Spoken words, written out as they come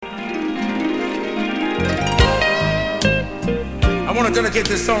want to dedicate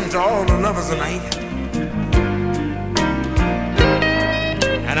this song to all the lovers tonight.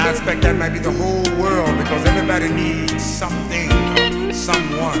 And I expect that might be the whole world, because everybody needs something,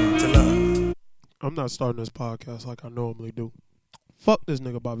 someone to love. I'm not starting this podcast like I normally do. Fuck this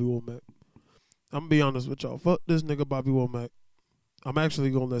nigga Bobby Womack. I'm gonna be honest with y'all. Fuck this nigga Bobby Womack. I'm actually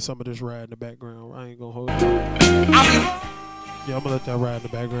gonna let some of this ride in the background. I ain't gonna hold it. Yeah, I'm gonna let that ride in the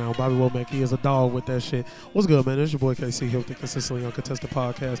background. Bobby Womack, he is a dog with that shit. What's good, man? It's your boy KC here with the Consistently Uncontested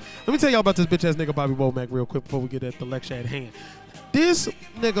Podcast. Let me tell y'all about this bitch ass nigga Bobby Womack real quick before we get at the lecture at hand. This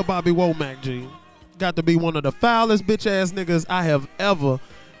nigga Bobby Womack, G, got to be one of the foulest bitch ass niggas I have ever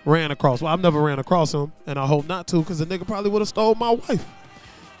ran across. Well, I've never ran across him, and I hope not to, because the nigga probably would have stole my wife.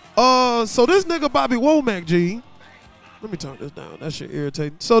 So this nigga Bobby Womack, G, let me turn this down. That shit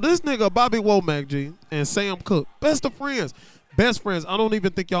irritating. So this nigga Bobby Womack, G, and Sam Cooke, best of friends. Best friends. I don't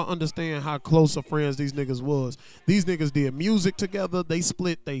even think y'all understand how close of friends these niggas was. These niggas did music together. They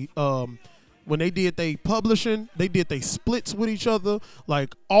split when they did they publishing, they did they splits with each other,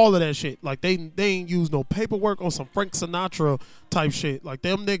 like all of that shit. Like they ain't use no paperwork on some Frank Sinatra type shit. Like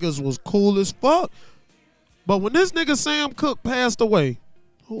them niggas was cool as fuck. But when this nigga Sam Cooke passed away,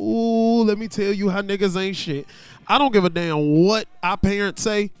 ooh, let me tell you how niggas ain't shit. I don't give a damn what our parents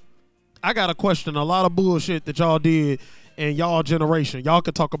say. I gotta question a lot of bullshit that y'all did in y'all generation. Y'all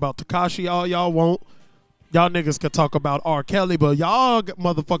could talk about Tekashi all y'all want. Y'all niggas could talk about R. Kelly, but y'all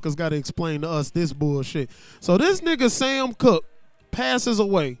motherfuckers got to explain to us this bullshit. So this nigga Sam Cooke passes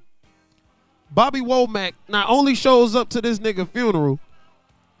away. Bobby Womack not only shows up to this nigga funeral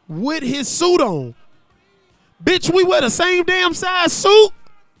with his suit on. Bitch, we wear the same damn size suit.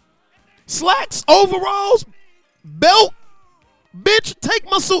 Slacks, overalls, belt. Bitch, take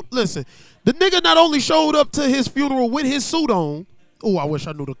my suit. Listen, the nigga not only showed up to his funeral with his suit on. Oh, I wish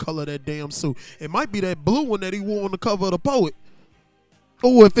I knew the color of that damn suit. It might be that blue one that he wore on the cover of the Poet.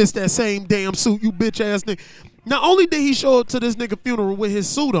 Oh, if it's that same damn suit, you bitch ass nigga. Not only did he show up to this nigga funeral with his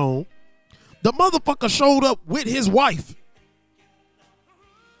suit on, the motherfucker showed up with his wife.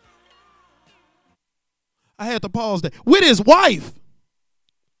 I had to pause that. With his wife.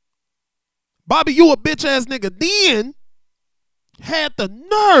 Bobby, you a bitch ass nigga. Then had the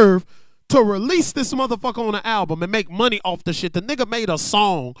nerve to release this motherfucker on an album and make money off the shit. The nigga made a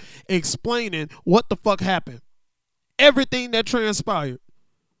song explaining what the fuck happened. Everything that transpired.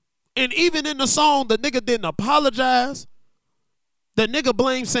 And even in the song, the nigga didn't apologize. The nigga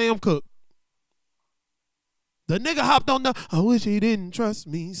blamed Sam Cooke. The nigga hopped on the, I wish he didn't trust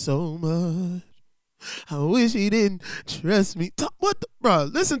me so much. I wish he didn't trust me. What the, bro,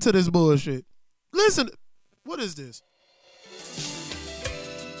 listen to this bullshit. Listen. What is this?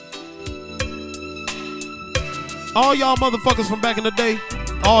 All y'all motherfuckers from back in the day,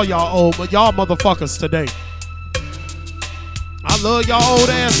 all y'all old, but y'all motherfuckers today. I love y'all old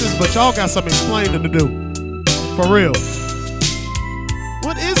asses, but y'all got some explaining to do. For real.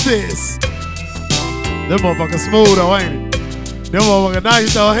 What is this? Them motherfuckers smooth though, ain't it? Them motherfuckers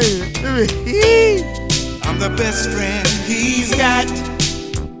nice though, ain't it? I'm the best friend he's got.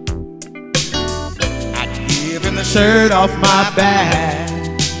 I'd give him the shirt off my back.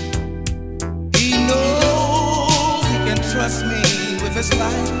 Trust me with his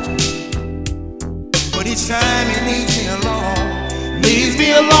life, but each time he leaves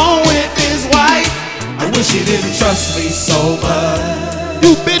me alone with his wife. I wish he didn't trust me so much.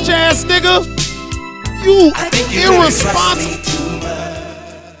 You bitch ass nigga, you irresponsible.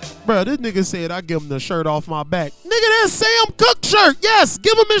 Bro, this nigga said I give him the shirt off my back. Nigga, that's Sam Cooke shirt. Yes,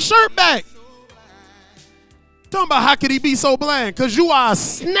 give him his shirt back. Talking about how could he be so blind? Cause you are a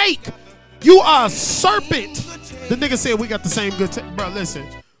snake. You are a serpent. The nigga said we got the same good bro, listen.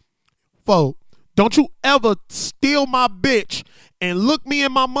 Fo, don't you ever steal my bitch and look me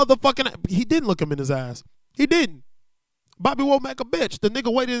in my motherfucking... He didn't look him in his eyes. He didn't. Bobby Womack a bitch. The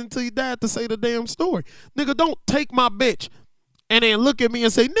nigga waited until he died to say the damn story. Nigga, don't take my bitch and then look at me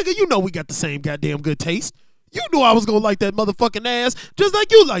and say, nigga, you know we got the same goddamn good taste. You knew I was gonna like that motherfucking ass just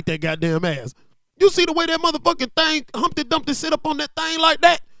like you like that goddamn ass. You see the way that motherfucking thing, Humpty Dumpty sit up on that thing like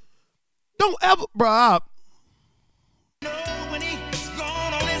that? Don't ever, bro.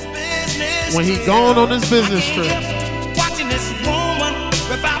 When he gone on his business trip. Watching this woman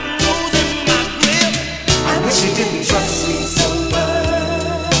without losing my grip. I wish he didn't trust me so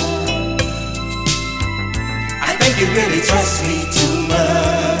much. I think he really trusts me too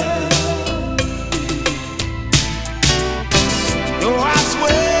much. Oh, I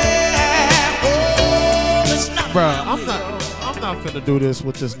swear, oh, it's not. Bruh, I'm not finna do this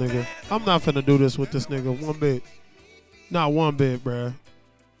with this nigga. I'm not finna do this with this nigga one bit. Not one bit, bruh.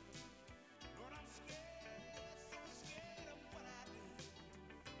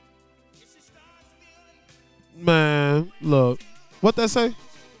 Look, what that say?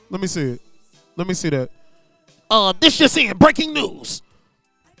 Let me see it. Let me see that. This just in breaking news.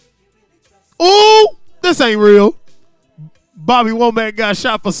 Ooh, this ain't real. Bobby Womack got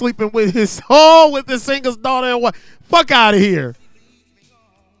shot for sleeping with his singer's daughter and what? Fuck out of here.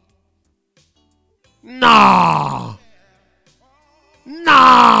 Nah.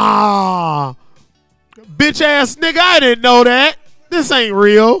 Bitch ass nigga, I didn't know that. This ain't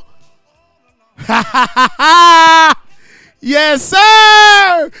real. Ha ha ha ha. Yes, sir.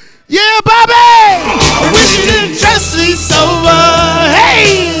 Yeah, Bobby. I wish you didn't trust me sober.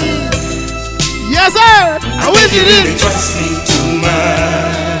 Hey. Yes, sir. I wish you didn't trust me too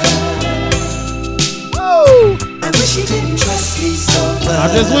much. Woo. I wish you didn't trust me sober.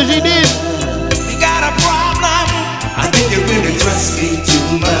 I just wish you did. You got a problem. I think you really trust me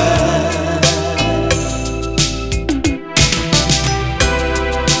too much.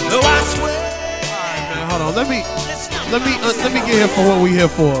 Though I swear. All right, man, hold on. Let me get here for what we here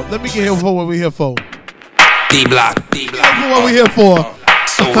for. Let me get here for what we here for. D-Block. For what we here for.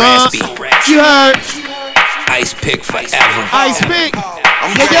 So raspy. You heard? Ice pick forever. Ice pick.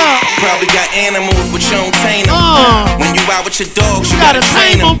 I'm Yeah. probably got animals, but you don't tame them. When you out with your dogs, you gotta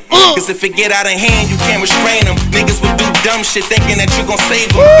train them. Cause if it get out of hand, you can't restrain them. Niggas would do dumb shit thinking that you gon' save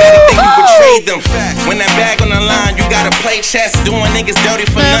them. Better think you betrayed them. When that bag on the line, you gotta play chess. Doing niggas dirty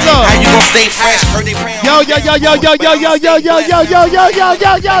for Man, nothing. look. How you gon' stay fresh? Heard they praying Yo.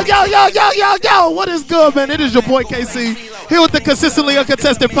 What is good, man? It is your boy KC here with the Consistently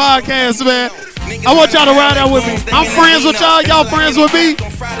Uncontested podcast, man. I want y'all to ride out with me. I'm friends with y'all. Y'all friends with me.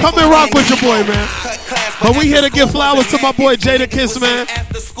 Come and rock with your boy, man. But we here to give flowers to my boy Jadakiss, man.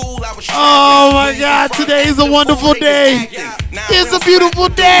 Oh my God, today is a wonderful day. It's a beautiful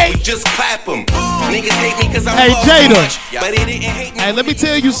day. Just clap them. Niggas hate me cause I'm Hey, Jada. But they didn't hate me. Hey, let me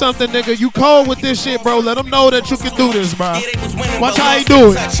tell you something, nigga. You cold with this shit, bro. Let them know that you can do this, bro. Watch how he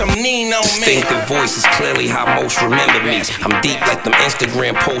do it. Distinctive voice is clearly how most remember me. I'm deep like them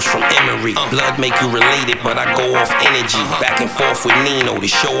Instagram posts from Emery. Blood make you related, but I go off energy. Back and forth with Nino to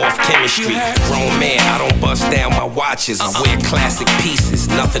show off chemistry. Grown man, I don't bust down my watches. I wear classic pieces,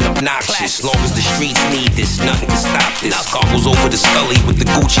 nothing obnoxious. Long as the streets need this, nothing can stop this. Goggles over the Scully with the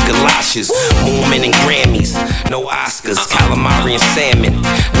Gucci galoshes. Moorman and Grammys, no Oscars. Calamari and salmon,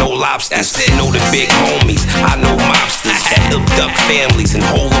 no lobsters. Know the big homies, I know mobsters that hooked up families and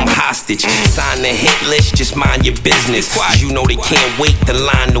hold them hostage. Sign the hit list, just mind your business. You know they can't wait to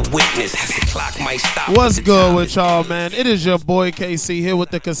line the witness. The clock might stop. What's good with y'all, man? It is your boy KC here with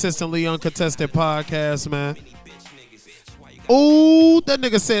the Consistently Uncontested podcast, man. Ooh, that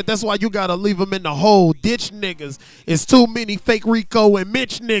nigga said that's why you gotta leave them in the hole. Ditch niggas. It's too many fake Rico and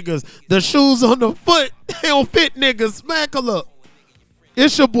Mitch niggas. The shoes on the foot, they don't fit niggas. Smack a look.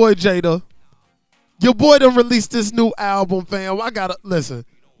 It's your boy Jada. Your boy done released this new album, fam. I gotta listen.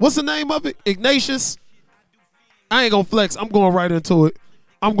 What's the name of it? Ignatius? I ain't gonna flex. I'm going right into it.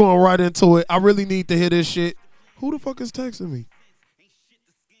 I really need to hear this shit. Who the fuck is texting me?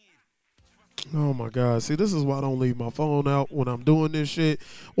 Oh my God. See, this is why I don't leave my phone out when I'm doing this shit.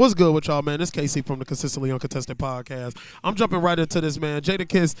 What's good with y'all, man? It's KC from the Consistently Uncontested podcast. I'm jumping right into this, man.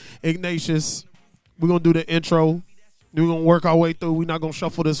 Jadakiss, Ignatius. We're going to do the intro. We're going to work our way through. We're not going to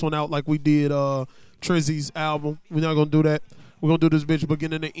shuffle this one out like we did Trizzy's album. We're not going to do that. We're going to do this bitch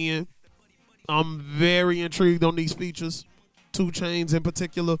beginning to end. I'm very intrigued on these features. 2 Chainz in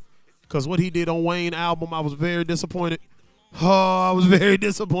particular. Because what he did on Wayne album, I was very disappointed. Oh, I was very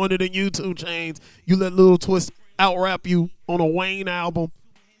disappointed in you, 2 Chainz. You let Lil Twist out-rap you on a Wayne album.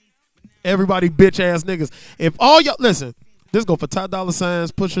 Everybody bitch-ass niggas. If all y'all... Listen, this go for Ty Dolla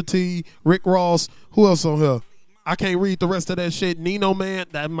 $ign, Pusha T, Rick Ross. Who else on here? I can't read the rest of that shit. Nino Man,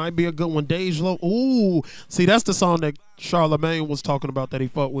 that might be a good one. Dej Low. Ooh. See, that's the song that Charlamagne was talking about that he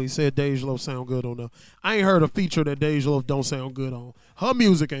fucked with. He said Dej Low sound good on there. I ain't heard a feature that Dej Low don't sound good on. Her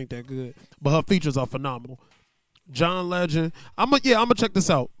music ain't that good, but her features are phenomenal. John Legend. I'm gonna check this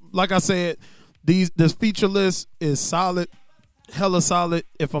out. Like I said, this feature list is solid, hella solid.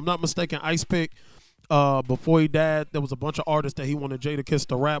 If I'm not mistaken, Ice Pick, before he died, there was a bunch of artists that he wanted Jadakiss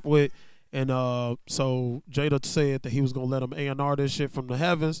to rap with. And so Jada said that he was going to let him A&R this shit from the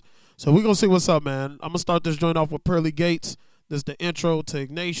heavens. So we're going to see what's up, man. I'm going to start this joint off with Pearly Gates. This is the intro to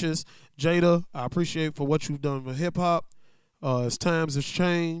Ignatius. Jada, I appreciate for what you've done with hip-hop. As times has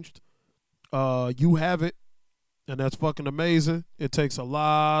changed, you have it, and that's fucking amazing. It takes a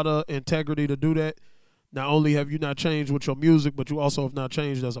lot of integrity to do that. Not only have you not changed with your music, but you also have not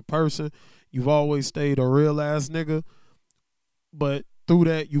changed as a person. You've always stayed a real-ass nigga. But through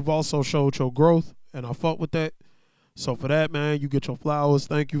that, you've also showed your growth, and I fuck with that. So for that, man, you get your flowers.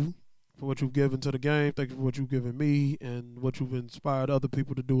 Thank you for what you've given to the game. Thank you for what you've given me and what you've inspired other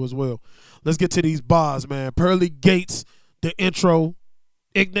people to do as well. Let's get to these bars, man. Pearly Gates, the intro.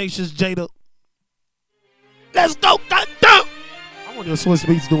 Ignatius Jada. Let's go, goddamn! I wonder if Swiss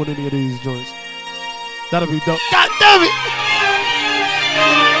Beats doing any of these joints. That'll be dope. God damn it!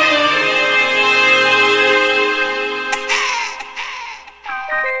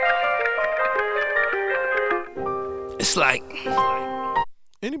 It's like,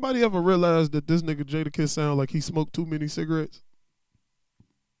 anybody ever realized that this nigga Jadakiss sound like he smoked too many cigarettes?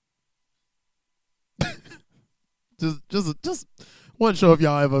 just wasn't sure if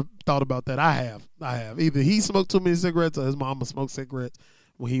y'all ever thought about that. I have. Either he smoked too many cigarettes or his mama smoked cigarettes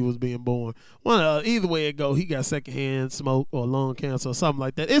when he was being born. Either way it go, he got secondhand smoke or lung cancer or something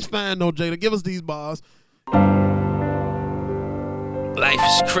like that. It's fine though, Jada. Give us these bars. life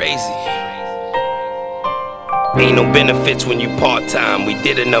is crazy. Ain't no benefits when you part-time. We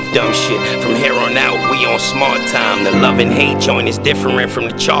did enough dumb shit. From here on out, we on smart time. The love and hate joint is different from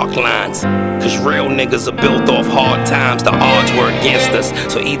the chalk lines. Cause real niggas are built off hard times. The odds were against us.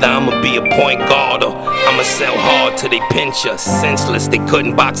 So either I'ma be a point guard or I'ma sell hard till they pinch us. Senseless, they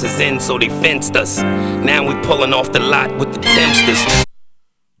couldn't box us in, so they fenced us. Now we pulling off the lot with the Tempsters.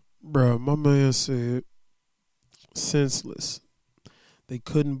 Bruh, my man said senseless. They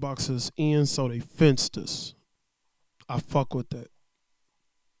couldn't box us in, so they fenced us. I fuck with that.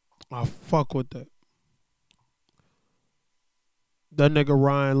 That nigga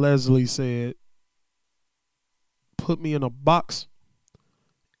Ryan Leslie said, put me in a box,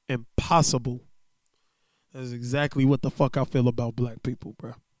 impossible. That's exactly what the fuck I feel about black people,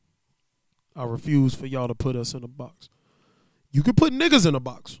 bro. I refuse for y'all to put us in a box. You can put niggas in a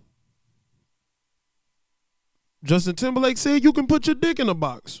box. Justin Timberlake said you can put your dick in a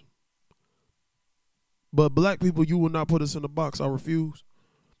box. But black people, you will not put us in a box. I refuse.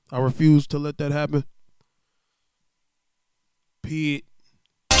 I refuse to let that happen. Pete.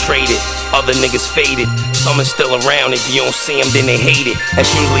 Traded, other niggas faded. Some are still around. If you don't see them, then they hate it.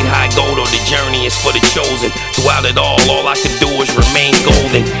 That's usually how I go, though. The journey is for the chosen. Throughout it all I can do is remain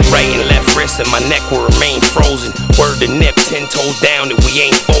golden. Right and left wrist and my neck will remain frozen. Word to Nip, 10 toes down that we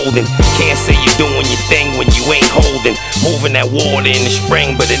ain't folding. Can't say you're doing your thing when you ain't holding. Moving that water in the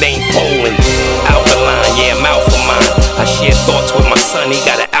spring, but it ain't Poland. Alkaline, yeah, I'm out for mine. I share thoughts with my son, he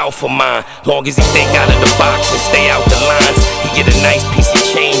got an alpha mind. Long as he think out of the box and stay out the lines, he get a nice piece of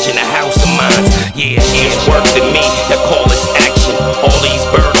change in a house of mine. Yeah, it's work to me, that call this action. All these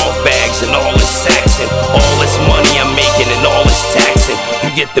bird off bags and all this Saxon. All this money I'm making and all this taxing. You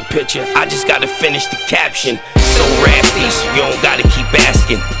get the picture, I just gotta finish the caption. So raspy, so you don't gotta keep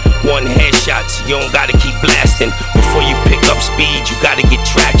asking. One headshot, so you don't gotta keep blasting. Before you pick up speed, you gotta get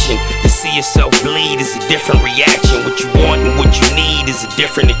traction. To see yourself bleed is a different reaction. What you want and what you need is a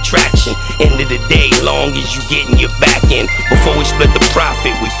different attraction. End of the day, long as you getting your back in. Before we split the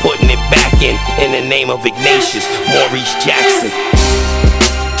profit, we putting it back in. In the name of Ignatius, Maurice Jackson.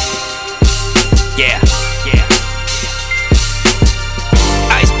 Yeah.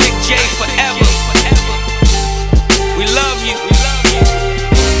 Ice Pick J forever. We love you.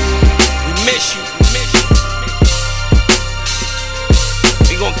 We miss you.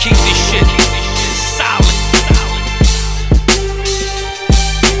 We gon' keep this shit solid.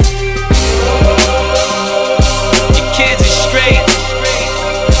 Your kids are straight.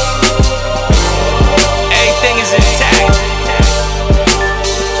 Everything is intact.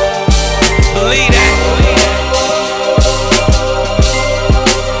 Believe that.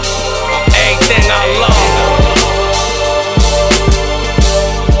 Everything I love.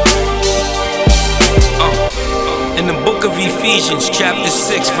 In the book of Ephesians, chapter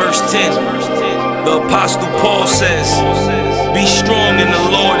 6, verse 10, the Apostle Paul says, be strong in the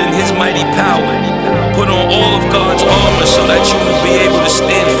Lord and his mighty power. Put on all of God's armor so that you will be able to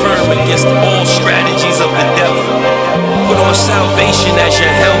stand firm against all strategies of the devil. Put on salvation as your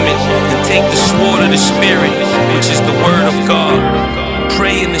helmet and take the sword of the Spirit, which is the word of God.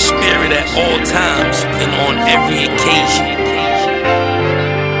 Pray in the Spirit at all times and on every occasion.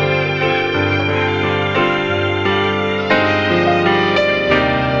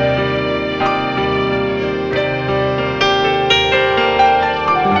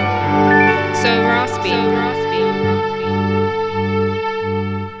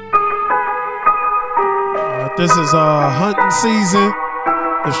 This is hunting season.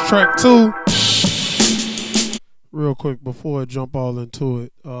 It's track 2. Real quick before I jump all into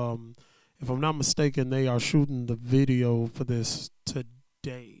it, if I'm not mistaken, they are shooting the video for this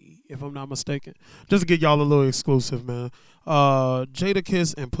today. if I'm not mistaken. Just to get y'all a little exclusive, man.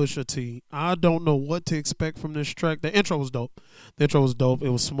 Jadakiss and Pusha T. I don't know what to expect from this track. The intro was dope. It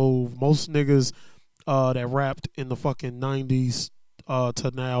was smooth. Most niggas that rapped in the fucking 90s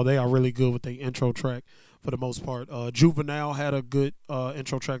to now, they are really good with their intro track for the most part. Juvenile had a good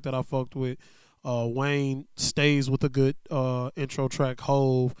intro track that I fucked with. Wayne stays with a good intro track.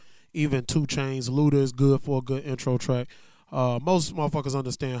 Hove, even 2 Chainz, Luda is good for a good intro track. Most motherfuckers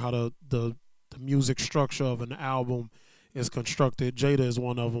understand how the music structure of an album is constructed. Jada is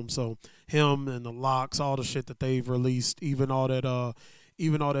one of them. So him and the Locks, all the shit that they've released, even all that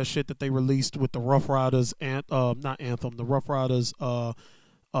shit that they released with the Rough Riders and the Rough Riders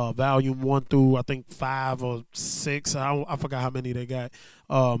volume 1 through I think 5 or 6. I forgot how many they got.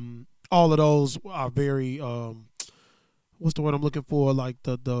 All of those are very what's the word I'm looking for? Like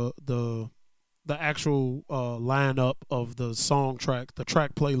the actual lineup of the song track, the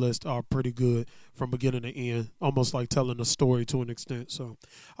track playlist are pretty good from beginning to end, almost like telling a story to an extent. So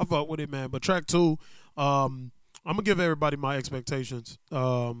I fuck with it, man. But track 2, I'm gonna give everybody my expectations.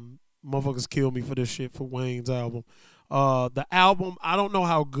 Motherfuckers kill me for this shit for Wayne's album. The album, I don't know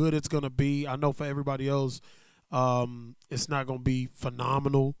how good it's gonna be. I know for everybody else, it's not gonna be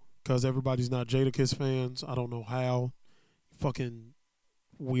phenomenal because everybody's not Jadakiss fans. I don't know how. Fucking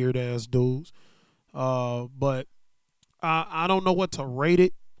weird ass dudes. But I don't know what to rate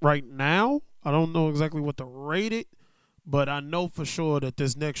it right now. I don't know exactly what to rate it, but I know for sure that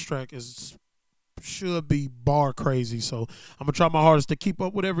this next track should be bar crazy. So I'm gonna try my hardest to keep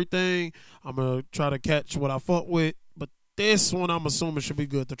up with everything. I'm gonna try to catch what I fuck with, but this one I'm assuming should be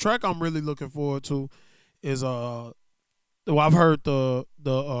good. The track I'm really looking forward to is I've heard the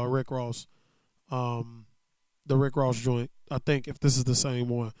Rick Ross, the Rick Ross joint. I think if this is the same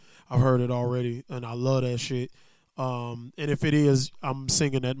one, I've heard it already, and I love that shit. And if it is, I'm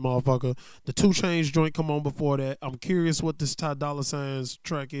singing that motherfucker. The 2 Chainz joint come on before that. I'm curious what this Ty Dolla $ign's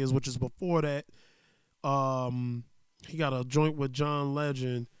track is, which is before that. He got a joint with John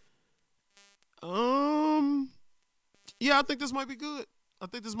Legend. Yeah, I think this might be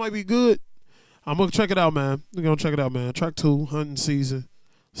good. I'm gonna check it out, man. Track 2, Hunting Season.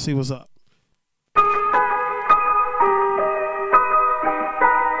 See what's up.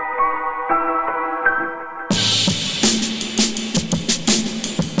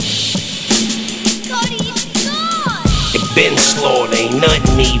 Been slaughtered, ain't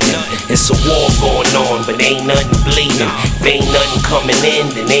nothing even. It's a war going on, but ain't nothing bleeding. If ain't nothing coming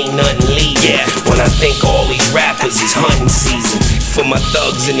in, then ain't nothing leaving. When I think all these rappers is hunting season. For my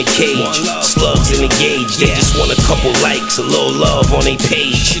thugs in the cage, slugs in the gauge. They just want a couple likes, a little love on their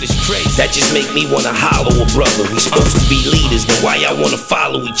page. That just make me wanna hollow a brother. We supposed to be leaders, then why y'all wanna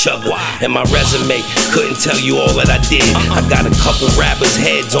follow each other? And my resume couldn't tell you all that I did. I got a couple rappers'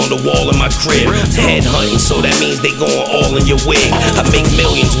 heads on the wall in my crib. Head hunting, so that means they going all in your wig. I make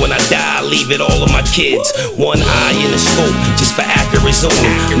millions when I die, I leave it all of my kids. One eye in the scope, just for accurate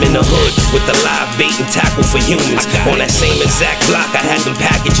zooming. I'm in the hood with the live bait and tackle for humans. On that same exact block, I had them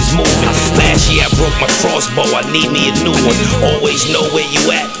packages moving. Last year I broke my crossbow, I need me a new one. Always know where you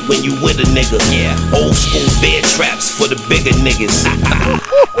at when you with a nigga. Old school bear traps for the bigger niggas.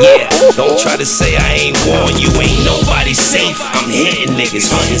 Yeah, don't try to say I ain't warned you, ain't nobody safe. I'm hitting niggas,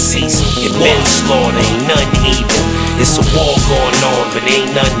 hunting season. It been slaughtered, ain't nothing even. It's a war going on, but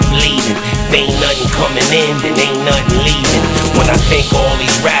ain't nothing bleeding. If ain't nothing coming in, then ain't nothing leaving. When I think all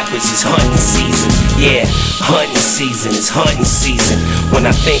these rappers is hunting season. Yeah, hunting season is hunting season. When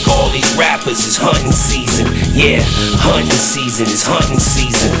I think all these rappers is hunting season. Yeah, hunting season is hunting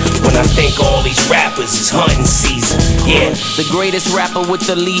season. When I think all these rappers is hunting season. Yeah, the greatest rapper with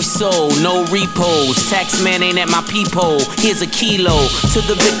the least soul, no repos. Tax man ain't at my peephole. Here's a kilo. To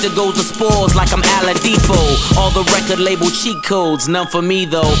the victor goes the spores like I'm Aladipo. All the record label cheat codes, none for me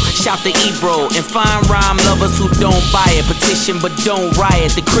though. Shout to Ebro and fine rhyme lovers who don't buy it. Petition but don't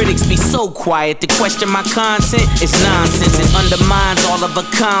riot. The critics be so quiet. To question my content is nonsense and undermines all I've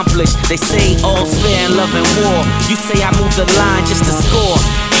accomplished. They say all's fair in love and war. You say I move the line just to score.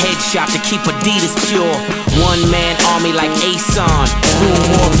 Headshot to keep Adidas pure. One man army like Ason. Threw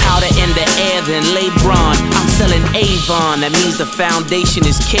more powder in the air than LeBron. I'm selling Avon, that means the foundation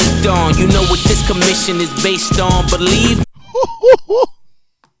is caked on. You know what this commission is based on, believe.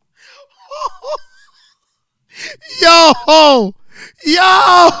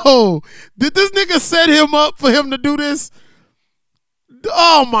 Yo, did this nigga set him up for him to do this?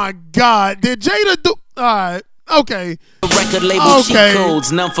 Oh my God, did Jada do? All Okay. Record label cheat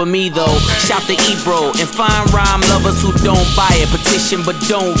codes, none for me though. Shout to Ebro and fine rhyme lovers who don't buy it. Petition but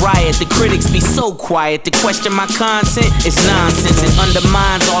don't riot. The critics be so quiet. To question my content is nonsense and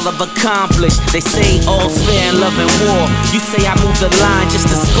undermines all I've accomplished. They say all's fair in love and war. You say I move the line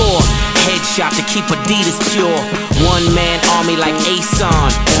just to score. Headshot to keep Adidas pure. One man army like Ason.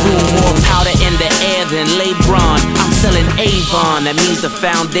 Threw more powder in the air than LeBron. I'm selling Avon. That means the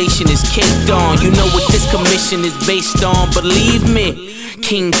foundation is caked on. You know what this commission is based on, believe me.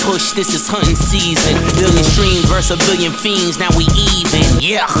 King Push, this is hunting season. Billion streams versus a billion fiends, now we even.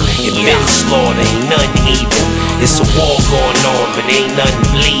 Yeah, it been slaughtered, ain't nothing even. It's a war going on, but ain't nothing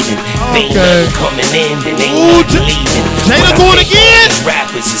bleeding. Ain't nothing coming in, then ain't nothing leaving. Jada going again?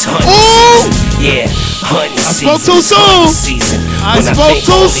 Rappers is hunting season. Yeah, hunting season. I spoke too soon. I spoke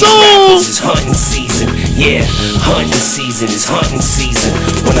too soon. Rappers is hunting season. Yeah, hunting season is hunting season.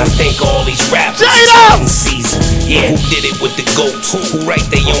 When I think all these rappers is hunting season. Yeah, who did it with the goats? Who write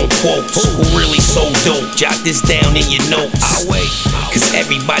their own quotes? Who really so dope? Jot this down in your notes. I'll wait. Cause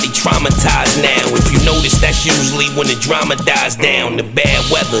everybody traumatized now. If you notice, that's usually when the drama dies down. The bad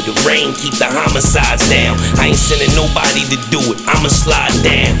weather, the rain keep the homicides down. I ain't sending nobody to do it, I'ma slide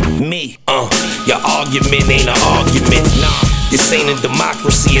down. Me, your argument ain't an argument, nah. This ain't a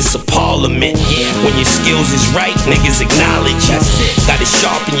democracy, it's a parliament. When your skills is right, niggas acknowledge it. Gotta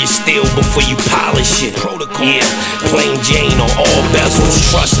sharpen your steel before you polish it. Yeah, plain Jane on all bezels.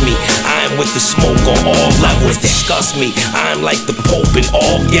 Trust me, I'm with the smoke on all levels. Disgust me, I'm like the Pope in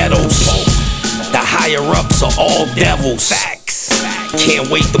all ghettos. The higher ups are all devils. Can't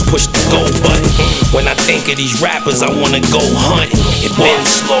wait to push the go button. When I think of these rappers, I wanna go hunting. It been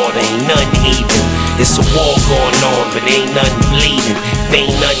slaughtered, ain't nothing even. It's a war going on, but ain't nothing bleeding. If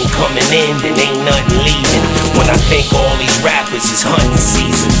ain't nothing coming in, then ain't nothing leaving. When I think all these rappers is hunting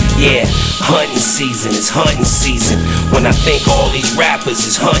season. Yeah, hunting season is hunting season. When I think all these rappers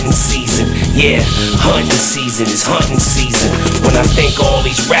is hunting season. Yeah, hunting season is hunting season. When I think all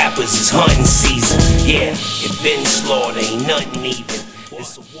these rappers is hunting season. Yeah, it been slaughtered, ain't nothing even.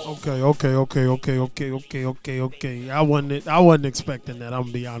 Okay. I wasn't expecting that. I'm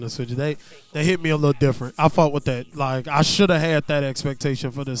gonna be honest with you. They hit me a little different. I fought with that. Like, I should have had that expectation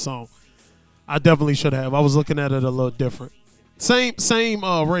for this song. I definitely should have. I was looking at it a little different. Same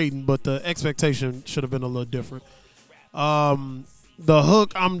rating, but the expectation should have been a little different. The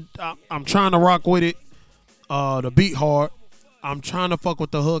hook, I'm trying to rock with it. The beat hard. I'm trying to fuck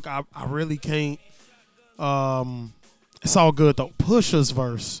with the hook. I really can't. It's all good though. Pusha's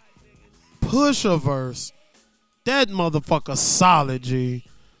verse. That motherfucker solid, G.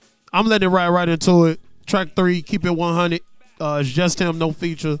 I'm letting it ride right into it. Track 3, keep it 100. It's just him, no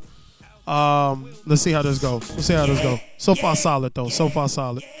feature. Let's see how this go. So far solid though.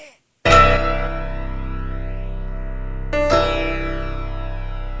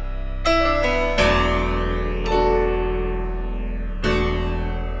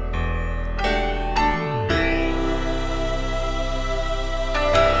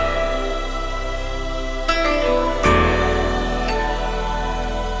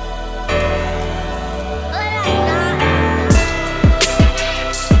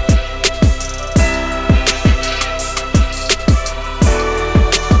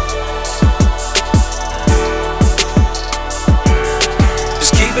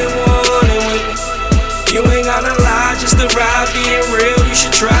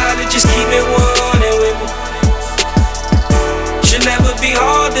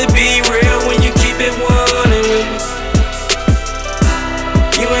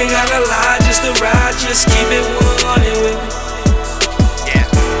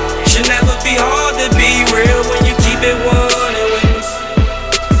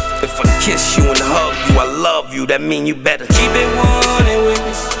 That mean you better keep it 100 with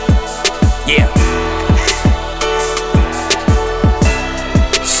me. Yeah.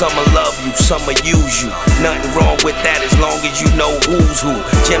 Some will love you, some will use you. Nothing wrong with that as long as you know who's who.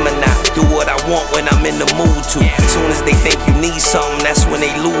 Gemini, do what I want when I'm in the mood to. Soon as they think you need something, that's when they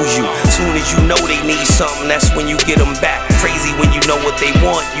lose you. Soon as you know they need something, that's when you get them back. Crazy when you know what they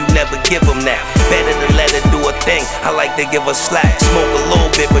want, you never give them that. Better to let her do a thing, I like to give her slack. Smoke a little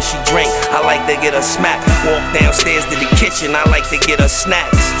bit but she drink, I like to get her smack. Walk downstairs to the kitchen, I like to get her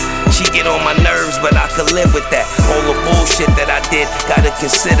snacks. She get on my nerves, but I could live with that. All the bullshit that I did, gotta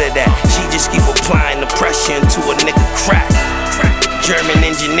consider that. She just keep applying the pressure into a nigga crack. German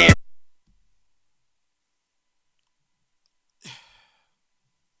engineer.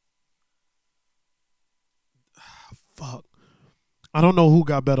 Fuck. I don't know who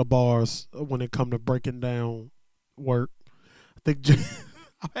got better bars when it come to breaking down work.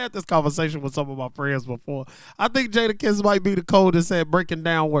 I've had this conversation with some of my friends before. I think Jadakiss might be the coldest at breaking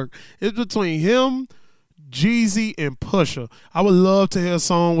down work. It's between him, Jeezy, and Pusha. I would love to hear a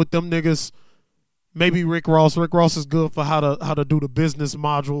song with them niggas. Maybe Rick Ross. Rick Ross is good for how to do the business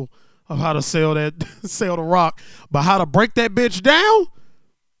module of how to sell the rock. But how to break that bitch down?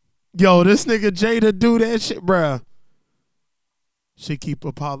 Yo, this nigga Jada do that shit, bruh. She keep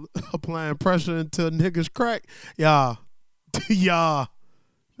applying pressure until niggas crack. Yeah. Yeah.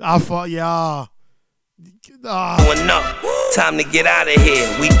 I fought y'all. Enough. Time to get out of here.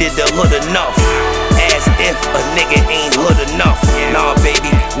 We did the hood enough. As if a nigga ain't hood enough. Nah, baby,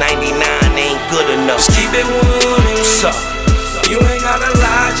 99 ain't good enough. Just keep it 1 and What's up? you ain't gotta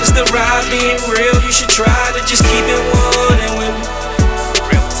lie, just to ride being real. You should try to just keep it 1 and with me.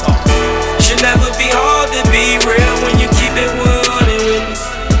 Real talk. Should never be hard to be real when you keep it 1 and with me.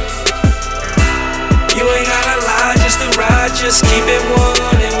 You ain't gotta lie, just to ride, just keep it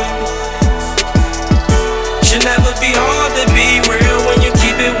 1 and with me. Should never be hard to be real when you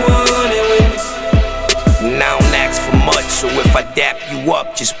keep it 1 and with me. Now don't ask for much, so if I dap you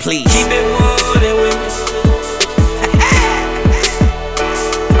up, just please Keep it 1 and with me.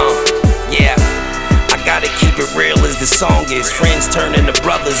 Yeah, I gotta keep it real as the song is. Friends turn into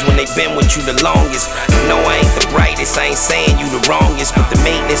brothers when they been with you the longest. I know I ain't the brightest, I ain't saying you the wrongest, but the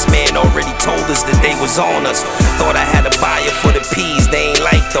maintenance man already told us that they was on us. Thought I had a buyer for the peas, they ain't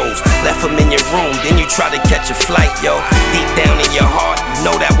like those. Left them in your room, then you try to catch a flight, yo. Deep down in your heart, you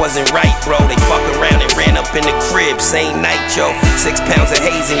know that wasn't right, bro. They fuck around and ran up in the crib same night, yo. 6 pounds of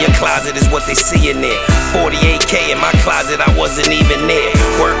haze in your closet is what they see in there. 48K in my closet, I wasn't even there.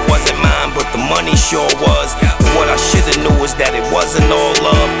 Work wasn't mine, but the money sure was. But what I should've knew was that it wasn't all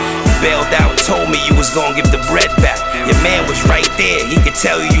love. You bailed out and told me you was gonna give the bread back. Your man was right there, he could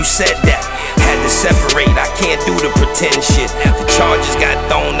tell you said that. Had to separate, I can't do the pretend shit. The charges got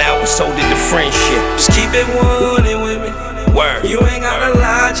thrown out and so did the friendship. Just keep it 1 and with me. Word. You ain't gotta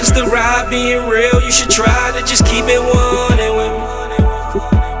lie, just to ride being real. You should try to just keep it 1 and with me.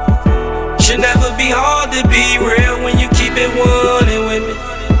 Should never be hard to be real when you keep it 1 and with me.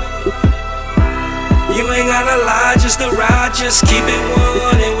 You ain't gotta lie, just to ride, just keep it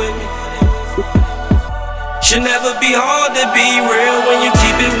 1 and with me. Should never be hard to be real when you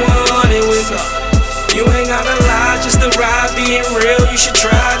keep it 1 and with me. You ain't gotta lie, just to ride being real. You should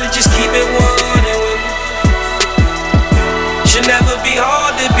try to just keep it 1 and with me. Should never be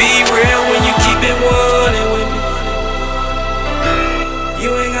hard to be real when you keep it 1 and with me.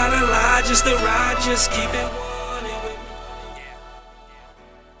 You ain't gotta lie, just to ride, just keep it 1 and with me.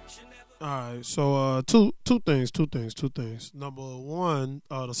 Should never. All right, so two things. Number one,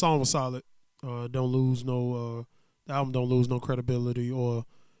 the song was solid. Don't lose no the album don't lose no credibility or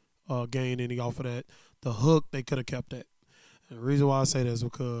gain any off of that. The hook, they could have kept that. And the reason why I say that is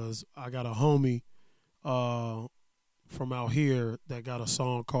because I got a homie from out here that got a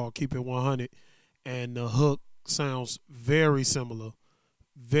song called Keep It 100, and the hook sounds very similar.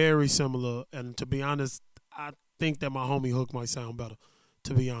 And to be honest, I think that my homie hook might sound better,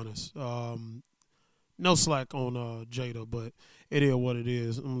 to be honest. No slack on Jada, but it is what it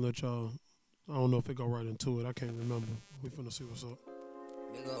is. I'm gonna let y'all, I don't know if it go right into it. I can't remember. We finna see what's up.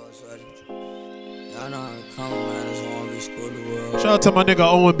 Big old sweaty. Y'all know how it come, man. It's gonna be school the world. Shout out to my nigga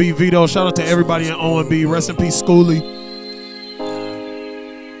O&B Vito. Shout out to everybody in O&B. Rest in peace, Schoolie. I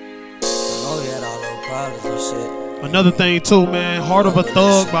know he had all those problems and shit. Another thing too, man. Heart of a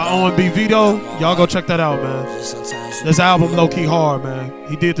Thug by O&B Vito. Y'all go check that out, man. Just sometimes you This album low key hard, man.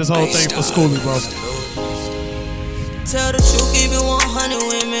 He did this whole thing for Schoolie, bro. tell the truth, keep it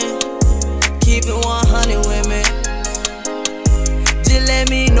 100 with me. Keep it 100 with me. Just let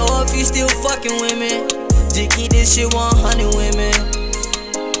me know if you still fucking with me. Just keep this shit 100 with me.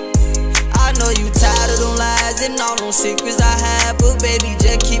 I know you tired of them lies and all them secrets I have, but baby,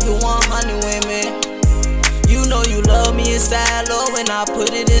 just keep it 100 with me. You know you love me inside, Lord, when I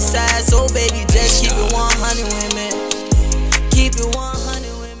put it inside. So baby, just keep it 100 with me. Keep it 100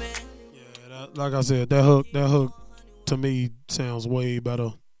 with me. Yeah, like I said, that hook to me sounds way better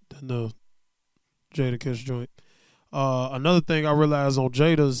than the Jadakiss joint. Another thing I realized on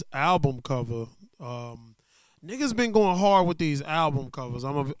Jada's album cover, niggas been going hard with these album covers.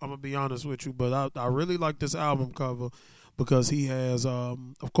 I'm gonna be honest with you, but I really like this album cover because he has,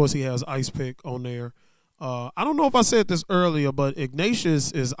 of course, he has Ice Pick on there. I don't know if I said this earlier, but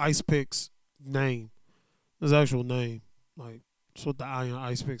Ignatius is Ice Pick's name, his actual name. Like, that's what the I in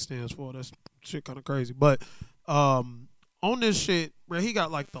Ice Pick stands for. That's shit kind of crazy. But on this shit, where he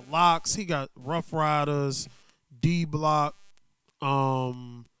got like the Locks, he got Rough Riders, D Block, what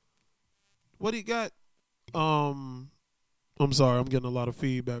he got? On I'm sorry, I'm getting a lot of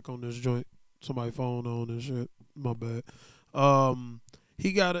feedback on this joint. Somebody phone on and shit. My bad.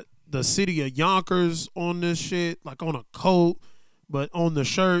 He got the city of Yonkers on this shit, like on a coat, but on the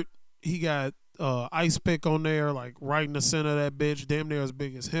shirt he got Ice Pick on there, like right in the center of that bitch, damn near as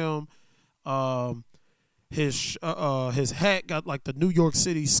big as him. His hat got like the New York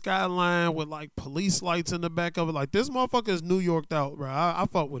City skyline with like police lights in the back of it. Like this motherfucker is New Yorked out, bro. I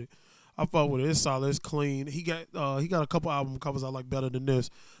fuck with it. It's solid. It's clean. He got a couple album covers I like better than this,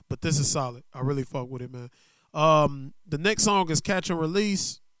 but this is solid. I really fuck with it, man. The next song is Catch and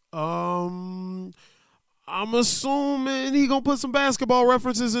Release. I'm assuming he gonna put some basketball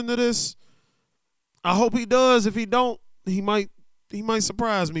references into this. I hope he does. If he don't, he might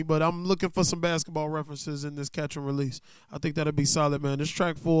surprise me, but I'm looking for some basketball references in this Catch and Release. I think that'll be solid, man. This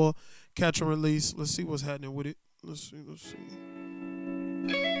track 4, Catch and Release. Let's see what's happening with it. Let's see.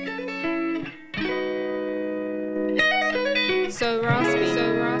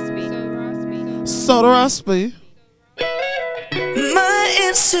 So raspy. My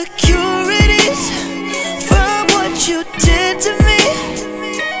insecurities from what you did to me,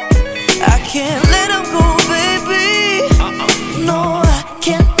 I can't let them go, baby. No, I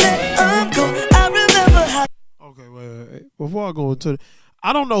can't let them go. I remember how. Okay, wait. Before I go into it,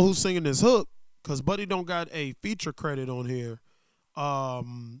 I don't know who's singing this hook because Buddy don't got a feature credit on here.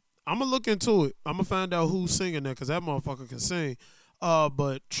 I'm gonna look into it. I'm gonna find out who's singing that because that motherfucker can sing.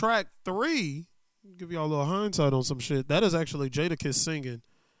 But track 3, give y'all a little hindsight on some shit. That is actually Jadakiss singing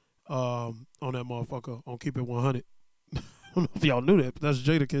on that motherfucker on Keep It 100. I don't know if y'all knew that, but that's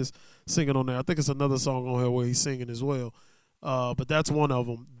Jadakiss singing on there. I think it's another song on here where he's singing as well. But that's one of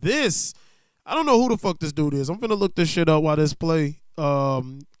them. This, I don't know who the fuck this dude is. I'm finna look this shit up while this play.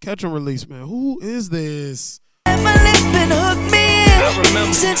 Catch and Release, man. Who is this? My lip and hook me in. I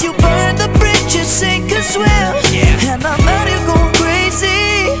remember. Since you burned the bridge, you sink and swim. Yeah. And I'm out here going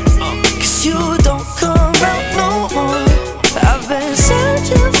crazy. Cause you don't come out no more. I've been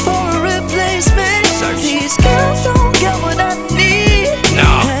searching for a replacement. These girls don't get what I need. No.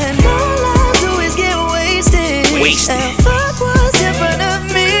 And all I do is get wasted. And fuck what's in front of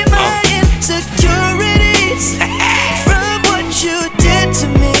me. My insecurities from what you did to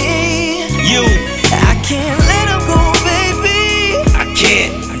me. I can't let them go, baby. I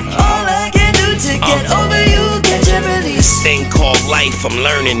can't. All I can do to get over you, catch and release. Thing called life, I'm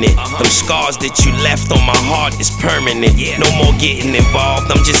learning it. Them scars that you left on my heart is permanent. No more getting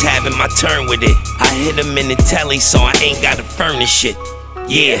involved, I'm just having my turn with it. I hit him in the telly, so I ain't gotta furnish it.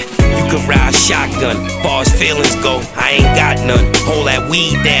 Yeah, you can ride shotgun. Far as feelings go, I ain't got none. Hold that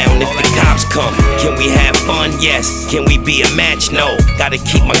weed down if the cops come. Can we have fun? Yes. Can we be a match? No. Gotta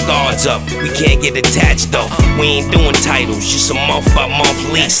keep my guards up. We can't get attached though. We ain't doing titles, just a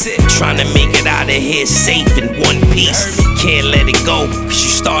month-by-month lease. Trying to make it out of here safe in one piece. Can't let it go, cause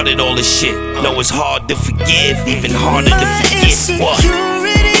you started all this shit. Know it's hard to forgive, even harder to My forget. What?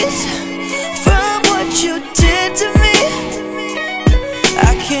 insecurities from what you did to me,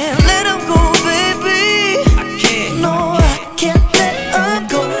 I can't let them go, baby. I can't. No, I can't let them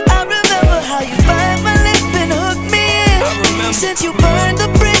go. I remember how you bite my lip and hook me in. I remember. Since you burned the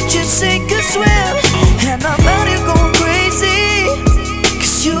bridge, you sink and swim. And I'm out here going crazy.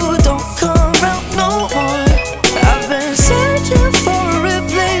 Cause you don't come out no more. I've been searching for a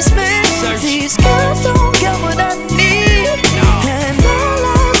replacement. These girls don't get what I need. And all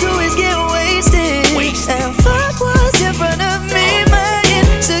I do is get wasted. And fuck what's in front of me. My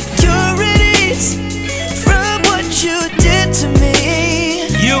insecurities from what you did to me.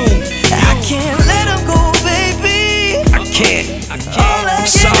 I can't let them go, baby. I can't. All I I'm can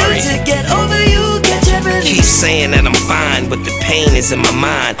sorry. do to get over you, catch and Keep release. saying that I'm fine, but the pain is in my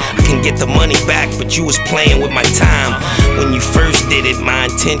mind. I can get the money back, but you was playing with my time. When you first did it, my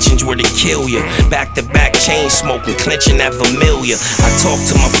intentions were to kill you. Back to back, chain smoking, clenching that familiar. I talk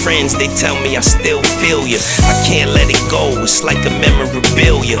to my friends, they tell me I still feel you. I can't let it go, it's like a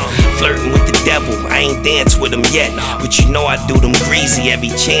memorabilia. Flirting with the devil, I ain't danced with him yet. But you know I do them greasy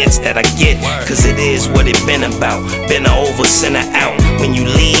every chance that I get. Cause it is what it been about. Been a over, sinner out. When you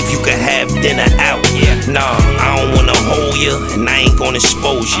leave, you can have dinner out. Nah, I don't wanna hold you, and I ain't gonna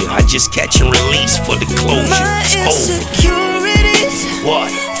expose you. I just catch and release for the closure. My It's over. insecurities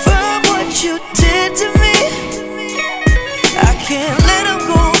What? from what you did to me, I can't let them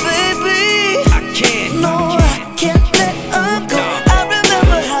go, baby. I can't. No, I can't let them go. I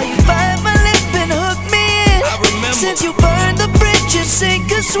remember how you bite my lip and hook me in. I remember. Since you burned the bridge, you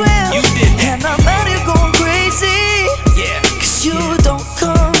sink and swim. You did that. And I'm out here going crazy. Yeah. Cause you don't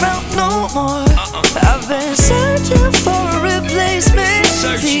come out no more. I've been searching for a replacement.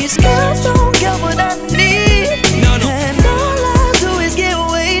 Searching. These girls don't get what I need. No. And all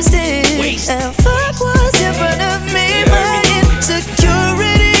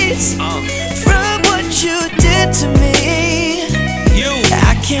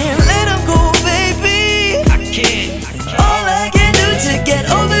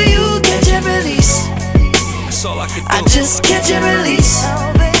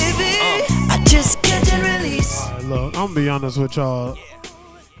gonna be honest with y'all.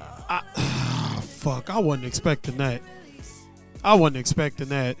 Fuck, I wasn't expecting that.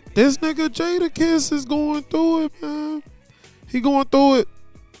 This nigga Jadakiss is going through it, man. He going through it.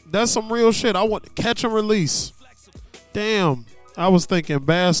 That's some real shit. I want to catch and release. Damn. I was thinking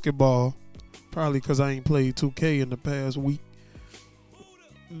basketball. Probably because I ain't played 2K in the past week.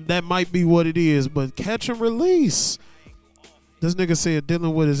 That might be what it is. But catch and release. This nigga said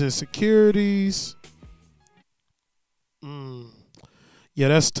dealing with his insecurities. Yeah,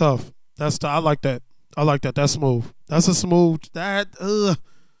 that's tough. I like that. That's smooth. That's a smooth. That's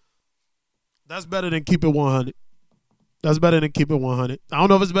better than Keep It 100. I don't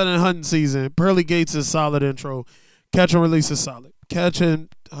know if it's better than Hunting Season. Pearly Gates is solid intro. Catch and Release is solid.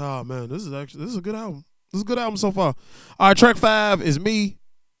 Oh man, this is a good album. This is a good album so far. All right, track 5 is Me.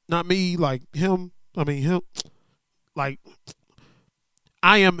 Not me, like him. I mean him. Like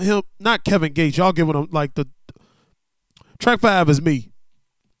I am him. Not Kevin Gates. Y'all giving him like the track 5 is Me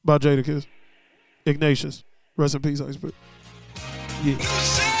by Jadakiss. Ignatius. Rest in peace, Iceberg. Yeah.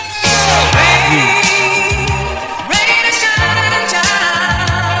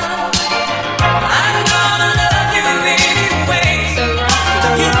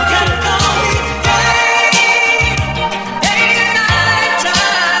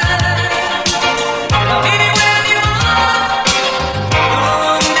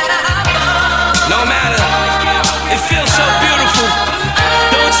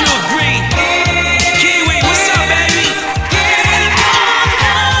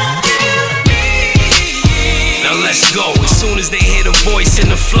 In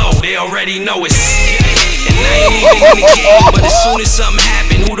the flow, they already know it's. And I ain't even in the game, but as soon as something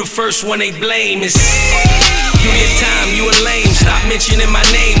happen, who the first one they blame is. Do your time, you a lame. Stop mentioning my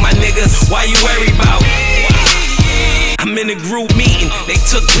name, my nigga. Why you worry about? I'm in a group meeting, they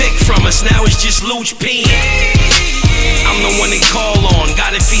took pic from us, now it's just Luch peeing. I'm the one they call on,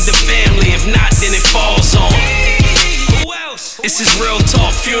 gotta feed the family, if not, then it falls on. Who else? This is real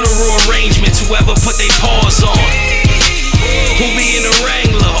talk, funeral arrangements, whoever put their paws on. Who be in a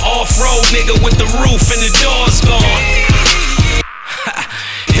Wrangler, off-road nigga with the roof and the doors gone.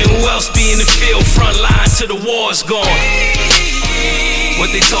 And who else be in the field, front line till the war's gone. What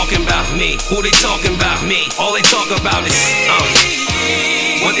they talking about me? Who they talking about me? All they talk about is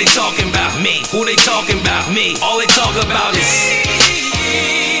what they talking about me? Who they talking about me? All they talk about is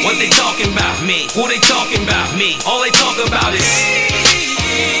what they talking about me? Who they talking about me? All they talk about is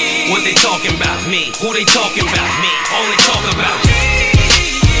what they talking about me? Who they talking about me? All they talk about is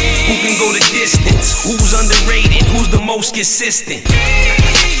who can go the distance? Who's underrated? Who's the most consistent?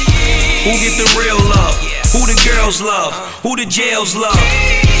 Who get the real love? Who the girls love? Who the jails love?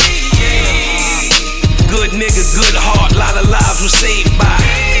 Good nigga, good heart, lot of lives were saved by.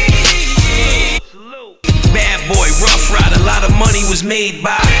 Bad boy, rough rider, lot of money was made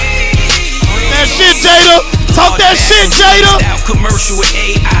by. That shit, Jada. Talk that shit, Jada. Commercial with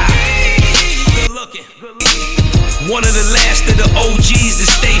AI. Good looking. One of the last of the OGs to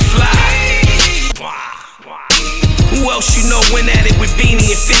stay fly. Who else you know went at it with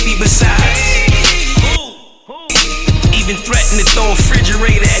Beanie and 50 besides? Even threatened to throw a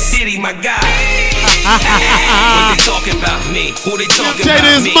refrigerator at Diddy, my guy. What they talking about me? Who they talking about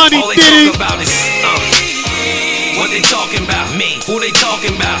me? Money, all they Diddy. talk about is what they talking about me? Who they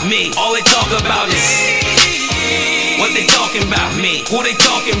talking about me? All they talk about is what they talking about me? Who they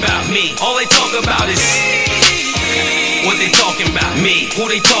talking about me? All they talk about is what they talking about me? Who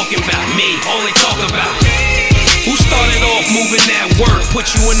they talking about me? All they talk about. Who started off moving that work? Put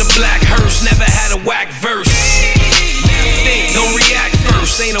you in the black hearse, never had a whack verse. Think, don't react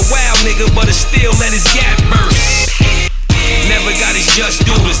first. Ain't a wild nigga, but it still let his gap burst. Never got his just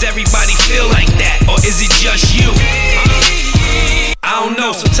due. Does everybody feel like that? Or is it just you? I don't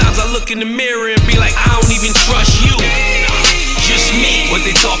know. Sometimes I look in the mirror and be like, I don't even trust you. Just me. What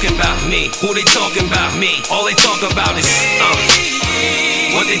they talking about me? Who they talking about me? All they talk about is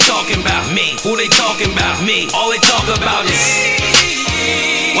what they talking about me? Who they talking about me? All they talk about is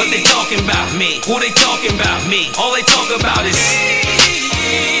what they talking about me? Who they talking about me? All they talk about is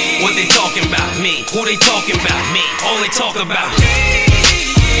what they talking about me? Who they talking about me? All they talk about.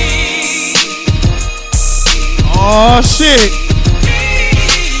 Oh shit.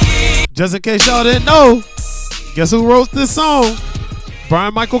 Just in case y'all didn't know, guess who wrote this song?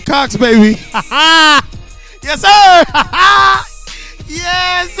 Brian Michael Cox, baby. Yes, sir.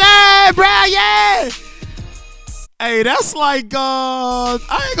 Yes, sir, bro. Yeah. Hey, that's like, I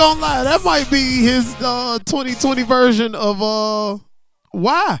ain't gonna lie, that might be his 2020 version of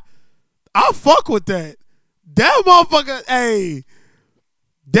Why? I'll fuck with that. That motherfucker, hey,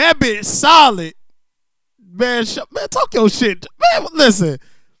 that bitch solid. Man, man, talk your shit. Man, listen.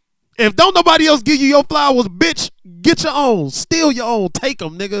 If don't nobody else give you your flowers, bitch, get your own. Steal your own. Take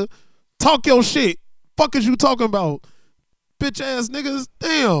them, nigga. Talk your shit. Fuck is you talking about? Bitch ass niggas.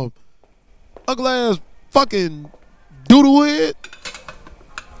 Damn. Ugly ass fucking doodle head.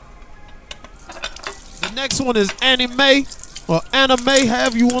 The next one is anime or anime,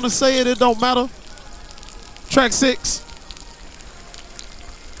 however you want to say it. It don't matter. Track 6.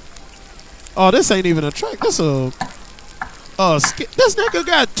 Oh, this ain't even a track. This this nigga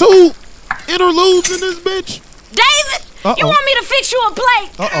got 2 interludes in this bitch. David, you want me to fix you a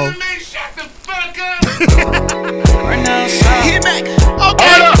plate? Shut the fuck up. Right now, hit back.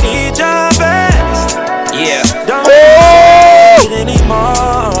 Okay. Need your best. Yeah. Don't need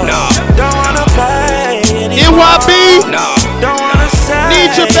anymore. No. Don't wanna play anymore. NYB. No. Don't wanna say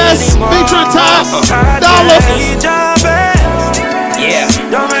Need your best. anymore. Featuring Top I Dollar. just need your best. Yeah.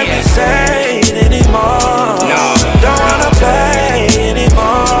 Don't make me say it anymore. No. Don't wanna play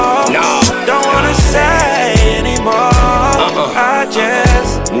anymore. No. Don't wanna say anymore. I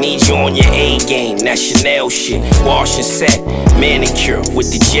just Need you on your A game, that Chanel shit. Wash and set, manicure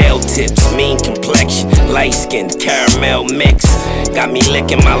with the gel tips. Mean complexion, light skin, caramel mix. Got me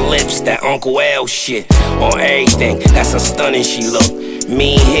licking my lips, that Uncle L shit. On everything, that's how stunning she look.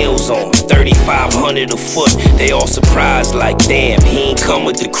 Mean heels on, 3,500 a foot. They all surprised like, damn, he ain't come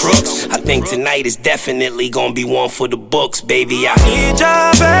with the crooks. I think tonight is definitely gonna be one for the books, baby. I need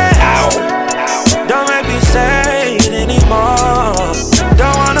your best. Ow. Don't make me say it anymore.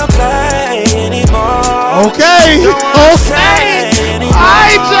 Don't wanna play anymore. Okay. Don't wanna say Okay. anymore.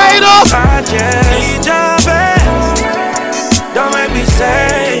 Alright, Jada. I just need your best. Don't make me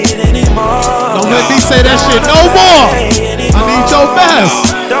say it anymore. Don't let me say that shit no more. I need your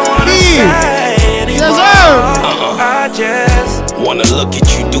best. Don't wanna Yeah. say anymore. Yes, sir. I just wanna look at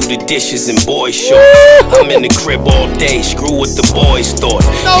you do the dishes and boy short. I'm in the crib all day, screw what the boys thought.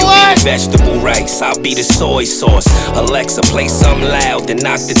 Know You what? be the vegetable rice, I'll be the soy sauce. Alexa, play something loud, then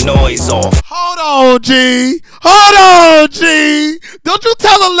knock the noise off. Hold on, G. Hold on, G. Don't you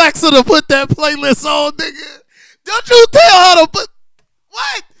tell Alexa to put that playlist on, nigga. Don't you tell her to put...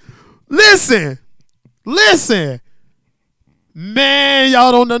 What? Listen. Man,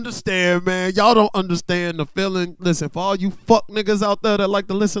 y'all don't understand, man. Y'all don't understand the feeling. Listen, for all you fuck niggas out there that like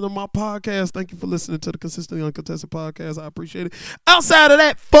to listen to my podcast, thank you for listening to the Consistently Uncontested podcast. I appreciate it. Outside of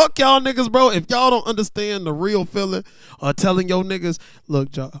that, fuck y'all niggas, bro. If y'all don't understand the real feeling of telling your niggas,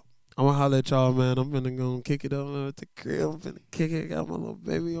 look, y'all, I'm gonna holler at y'all, man. I'm finna go kick it up at the crib. I'm finna kick it. Got my little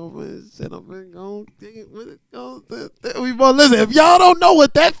baby over and shit. I'm finna go kick it with it. Listen, if y'all don't know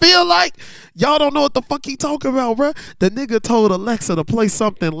what that feel like, y'all don't know what the fuck he talking about, bro. The nigga told Alexa to play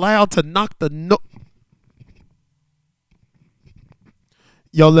something loud to knock the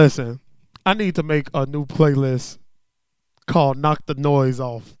Yo, listen. I need to make a new playlist called Knock the Noise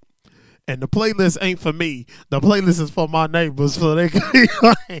Off. And the playlist ain't for me. The playlist is for my neighbors, so they can be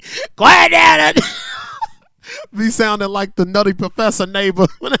like, quiet down. Be sounding like the Nutty Professor neighbor.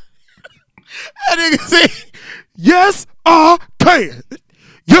 That nigga say, yes, I can.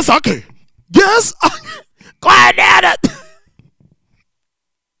 Yes, I can. Yes, I can. Quiet down.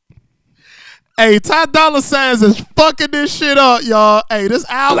 Hey, Ty Dolla $ign is fucking this shit up, y'all. Hey, this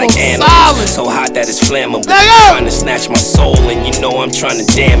album Like animals, solid. so hot that it's flammable. Nigga! Trying to snatch my soul, and you know I'm trying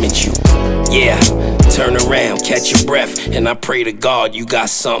to damage you. Yeah, turn around, catch your breath, and I pray to God you got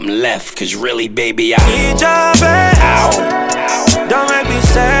something left. Cause really, baby, I need your best. Ow. Don't make me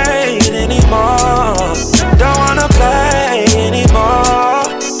say it anymore. Don't wanna play anymore.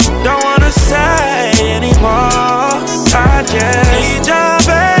 Don't wanna say anymore. I just need your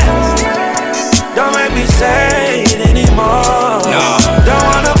best. Don't make me say it anymore. No. Don't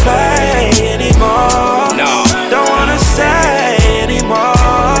wanna play anymore. No. Don't wanna say anymore.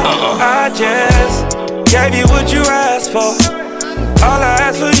 I just gave you what you asked for. All I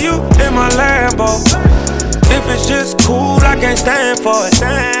asked for you in my Lambo. If it's just cool, I can't stand for it.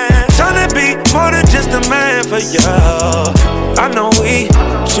 Tryna be more than just a man for you. I know we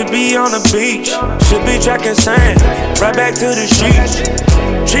should be on the beach, should be tracking sand, right back to the streets.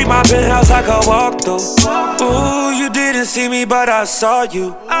 Treat my penthouse like a walkthrough. Ooh, you didn't see me, but I saw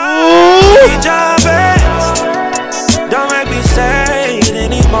you. Need your best. Don't make me say it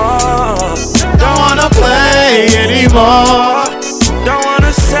anymore. Don't wanna play anymore. Don't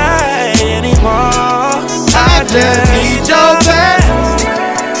wanna say anymore. I just need your best.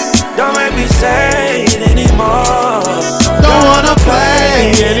 Don't make me say it anymore. Don't wanna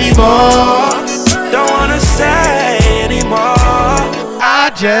play anymore. Don't wanna say anymore.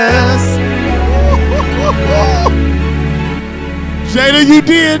 I just Jada, you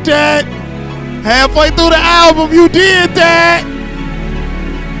did that. Halfway through the album, you did that.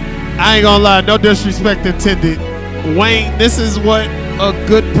 I ain't gonna lie, no disrespect intended. Wayne, this is what a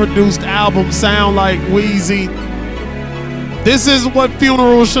good produced album sound like, Weezy. This is what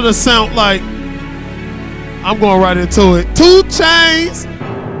Funeral should have sound like. I'm going right into it. 2 Chainz.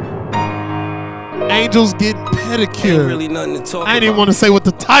 Angels Getting Pedicure. Really nothing to talk I didn't even about. want to say what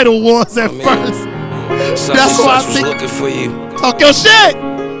the title was at first. That's why I think. Looking for you. Talk your shit.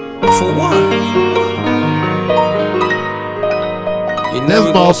 For what? You This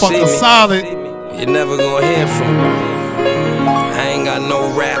never gonna see motherfucker me. solid. You never gonna hear from me. I ain't got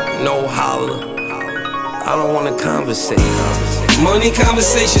no rap, no holler. I don't wanna conversate. Money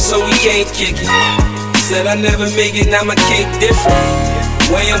conversation, so we can't kick it. Said I never make it, now my cake different.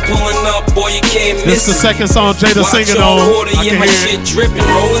 Way I'm pulling up, boy, you can't This miss the it. second song Jada Watch singing your on. water, I yeah, can my hear shit it. dripping.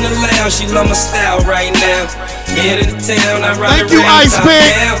 Rolling the loud, she love my style right now. Man in the town, I ride Thank you, around Ice top Pick.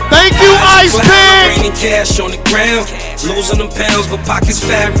 down. Thank you, Ice Cloud, Pick. Raining cash on the ground. Losing them pounds, but pockets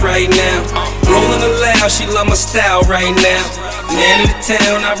fat right now. Rolling the loud, she love my style right now. Man in the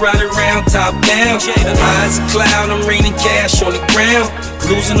town, I ride around top down. Eyes a cloud, I'm raining cash on the ground.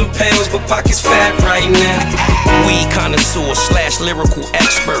 Losing them pounds, but pockets fat right now. Weed connoisseur / lyrical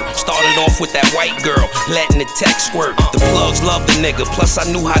expert. Started off with that white girl, letting the text squirt. The plugs love the nigga, plus I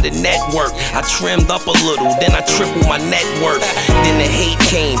knew how to network. I trimmed up a little, then I tripled my net worth. Then the hate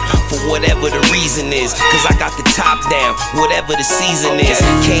came for whatever the reason is. Cause I got the top down, whatever the season is.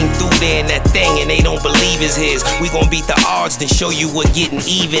 Came through there in that thing and they don't believe it's his. We gon' beat the odds, then show you what getting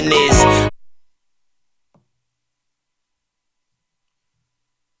even is.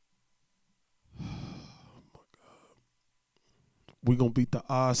 We gonna beat the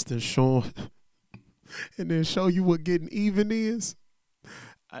odds to Sean and then show you what getting even is.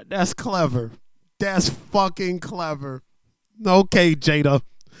 That's clever. That's fucking clever. Okay, Jada.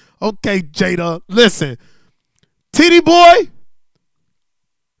 Okay, Jada. Listen, Titty Boy.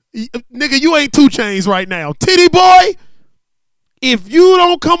 Nigga, you ain't 2 Chainz right now. Titty Boy. If you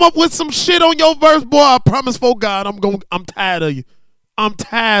don't come up with some shit on your verse, boy, I promise for God, I'm tired of you. I'm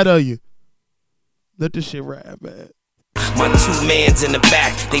tired of you. Let this shit ride, man. My 2 mans in the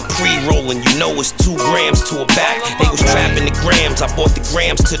back, they pre-rolling, you know it's 2 grams to a back. They was trapping the grams, I bought the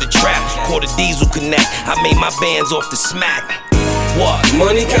grams to the trap. Caught a diesel connect, I made my bands off the smack. What?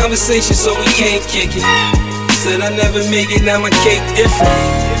 Money conversation, so we can't kick it. Said I never make it, now my cake different.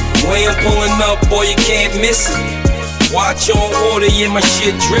 Way I'm pulling up, boy, you can't miss it. Watch on water, yeah, my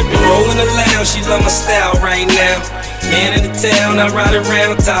shit dripping. Rolling the loud, she love my style right now. Man in the town, I ride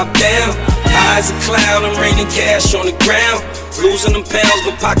around top down. Eyes a cloud, I'm raining cash on the ground. Losing them pounds,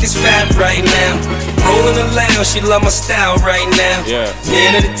 but pockets fat right now. Rolling the loud, she love my style right now.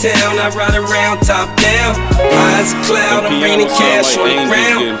 Man in the town, I ride around top down. Eyes a cloud, I'm raining cash on the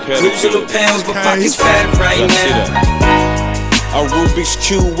ground. Losing them pounds, but pockets fat right now. A Rubik's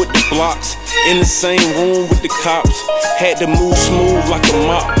Cube with the blocks, in the same room with the cops. Had to move smooth like a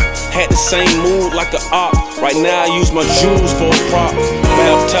mop, had the same mood like a op. Right now I use my jewels for a prop.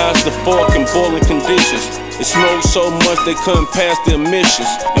 Baptized the fork in boiling conditions. It smoked so much they couldn't pass the emissions.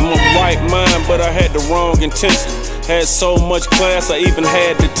 In my right mind, but I had the wrong intention. Had so much class, I even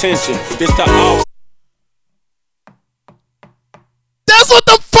had detention. This the off. That's what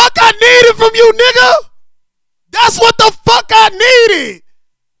the fuck I needed from you, nigga. That's what the fuck I needed.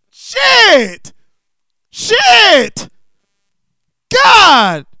 Shit.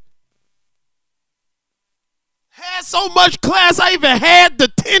 God. Had so much class, I even had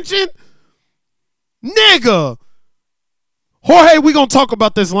detention. Nigga. Jorge, we gonna talk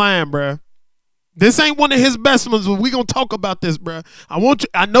about this line, bruh. This ain't one of his best ones, but we gonna talk about this, bruh.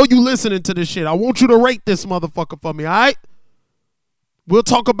 I know you listening to this shit. I want you to rate this motherfucker for me, all right? We'll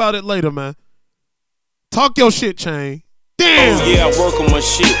talk about it later, man. Talk your shit, Chain. Damn. Oh yeah, I work on my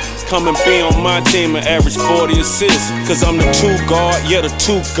shit. Come and be on my team and average 40 assists. Cause I'm the 2 guard, yeah, the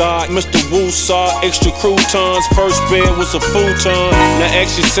 2 guard. Mr. Wu saw extra croutons. First bed was a futon. Now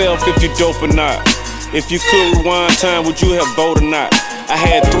ask yourself if you dope or not. If you could rewind time, would you have voted or not? I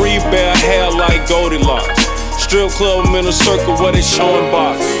had 3 bare hair like Goldilocks. Strip club, I'm in a circle where they showing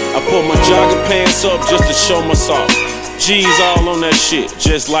box. I put my jogging pants up just to show my socks. G's all on that shit,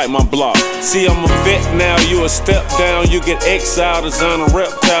 just like my block. See, I'm a vet now, you a step down. You get exiled as on a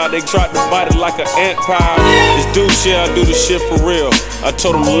reptile. They tried to bite it like an ant pile. It's douche, yeah, I do the shit for real. I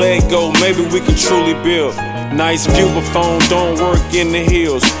told them let go, maybe we can truly build. Nice view, but phone don't work in the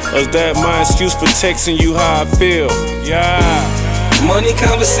hills. Is that my excuse for texting you how I feel? Yeah. Money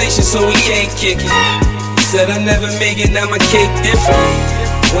conversation, so we can't kick it. Said I never make it, now my cake different.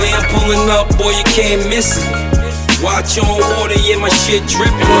 Way I'm pulling up, boy, you can't miss it. Watch on water, yeah, my shit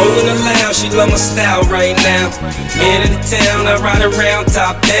drippin'. Rollin' the lounge, she love my style right now. Man of the town, I ride around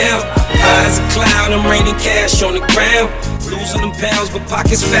top down. High as a cloud, I'm raining cash on the ground. Losing them pounds, but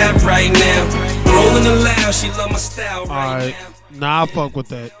pockets fat right now. Rollin' the lounge, she love my style right now. Nah, I fuck with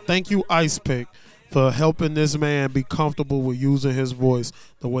that. Thank you, Ice Pick, for helping this man be comfortable with using his voice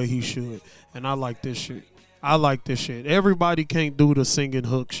the way he should. And I like this shit. I like this shit. Everybody can't do the singing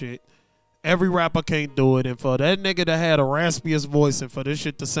hook shit. Every rapper can't do it. And for that nigga that had a raspiest voice and for this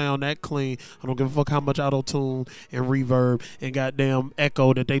shit to sound that clean, I don't give a fuck how much auto-tune and reverb and goddamn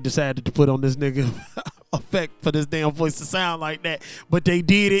echo that they decided to put on this nigga effect for this damn voice to sound like that. But they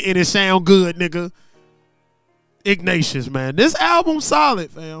did it and it sound good, nigga. Ignatius, man. This album solid,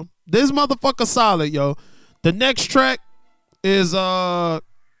 fam. This motherfucker solid, yo. The next track is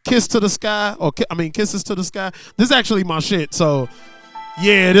Kiss to the Sky, or Kisses to the Sky. This is actually my shit, so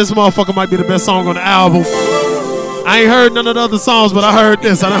yeah, this motherfucker might be the best song on the album. I ain't heard none of the other songs, but I heard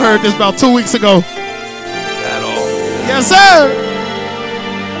this. I heard this about 2 weeks ago. At all. Yes, sir.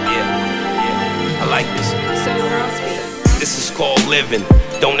 Yeah, I like this. So raspy. This is called Living.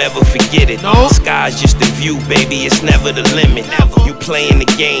 Don't ever forget it. No. The sky's just the view, baby. It's never the limit. You playing the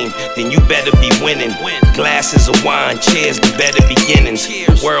game, then you better be winning. Glasses of wine, cheers to better beginnings.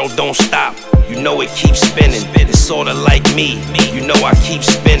 The world don't stop. You know it keeps spinning. It's sorta like me. You know I keep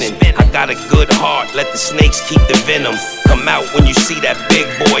spinning. I got a good heart. Let the snakes keep the venom. Come out when you see that big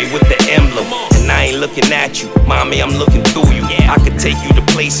boy with the emblem. And I ain't looking at you, mommy. I'm looking through you. I could take you to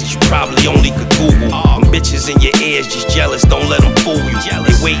places you probably only could Google. Them bitches in your ears just jealous. Don't let them fool you.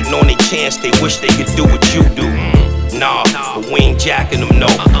 They waiting on their chance. They wish they could do what you do. Nah, but we ain't jacking them, no.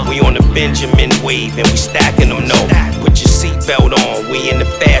 We on the Benjamin wave and we stacking them, no. Put your seatbelt on, we in the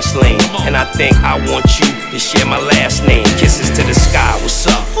fast lane. And I think I want you to share my last name. Kisses to the sky, what's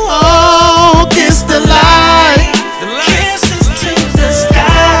up? Oh, kiss the light. Kisses to the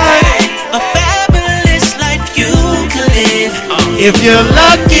sky. A fabulous life you can live. If you're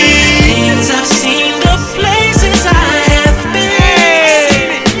lucky. Things I've seen, the places I have been.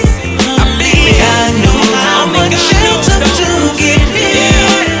 I know how much it took to get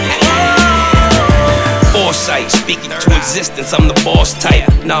here. Foresight, speaking to existence, I'm the boss type.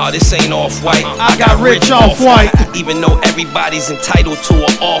 Nah, this ain't off-white. I got rich off-white. Even though everybody's entitled to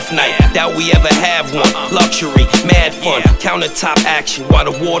an off night, doubt we ever have one. Luxury, mad fun, countertop action while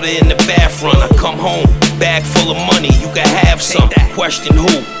the water in the bath run. I come home, bag full of money, you can have some. Question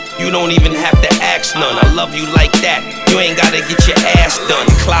who? You don't even have to ask none. I love you like that. You ain't gotta get your ass done.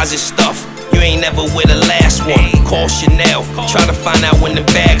 Closet stuff. You ain't never with the last one. Call Chanel, try to find out when the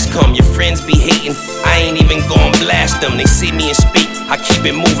bags come. Your friends be hating, I ain't even gon' blast them. They see me and speak, I keep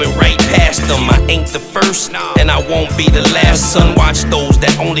it moving right past them. I ain't the first, and I won't be the last. Son, watch those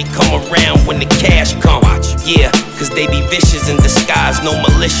that only come around when the cash come. Yeah, cause they be vicious in disguise. No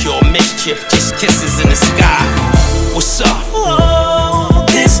militia or mischief, just kisses in the sky. What's up? Oh,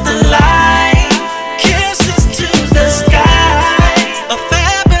 kiss the light. Kisses to the sky. A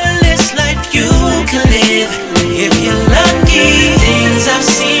fabulous life you can live. If you're lucky, things I've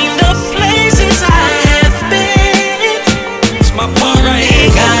seen, the places I have been. It's my part right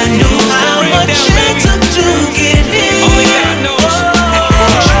here. I knew how much it took to get here. Only God knows. You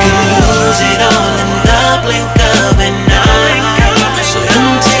can lose it all in the blink of an eye. So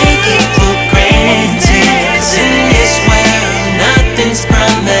don't take it for granted. 'Cause in this world, nothing's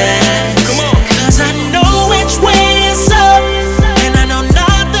promised. Come on. 'Cause I know which way is up, and I know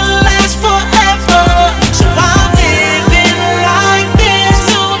nothing lasts forever. So I'm living like there's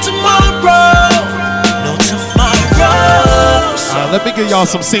no tomorrow. No tomorrow. Let me give y'all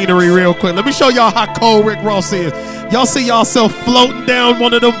some scenery real quick. Let me show y'all how cold Rick Ross is. Y'all see yourself floating down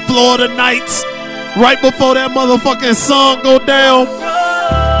one of them Florida nights right before that motherfucking sun go down.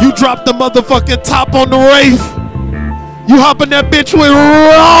 You drop the motherfucking top on the Wraith. You hop in that bitch with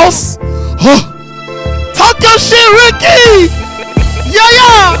Ross. Huh. Talk your shit, Ricky.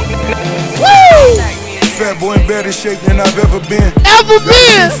 Yeah. Woo. Fat boy in better shape than I've ever been. Ever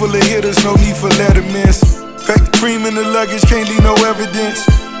been. Full of hitters, no need for lettermans. Pack the cream in the luggage, can't leave no evidence.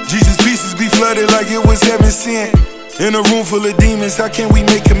 Jesus' pieces be flooded like it was heaven sent. In a room full of demons, how can we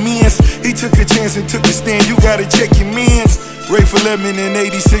make amends? He took a chance and took a stand, you gotta check your mans. Ray for lemon in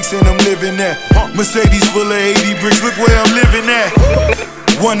 86 and I'm living that. Mercedes full of 80 bricks, look where I'm living at.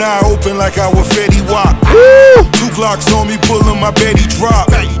 One eye open like I was Fetty Wap. 2 Glocks on me, pulling my Betty drop.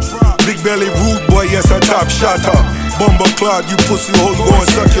 Big belly rude boy, yes I top shot her. Bumba Cloud, you pussy hole, go and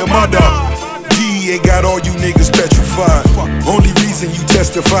suck your mother. DEA got all you niggas petrified. Only reason you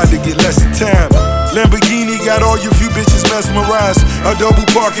testified to get less than time. Lamborghini got all you few bitches mesmerized. I double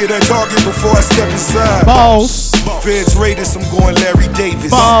park it at Target before I step inside. Boss. Feds raiders, I'm going Larry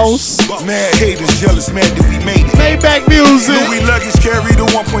Davis. Boss. Mad haters, jealous, mad that we made it. Maybach music. Louis luggage carry the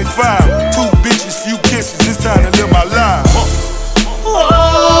 1.5. 2 bitches, few kisses, it's time to live my life.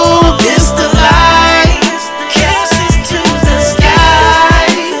 Oh, it's the light. Kisses to the sky.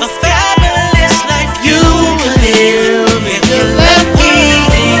 A fabulous life you can live if you let me.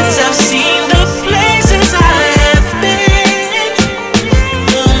 I've seen the places I have been.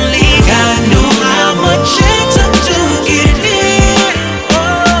 Only God knew how much it took to get here.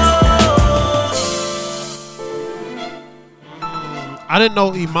 I didn't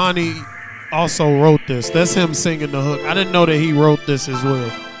know Imani also wrote this. That's him singing the hook. I didn't know that he wrote this as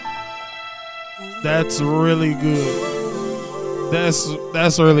well. That's really good.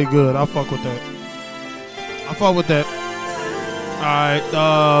 That's really good. I fuck with that. Alright,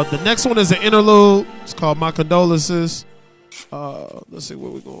 the next one is an interlude. It's called My Condolences. Let's see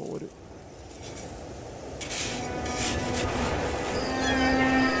where we're going with it.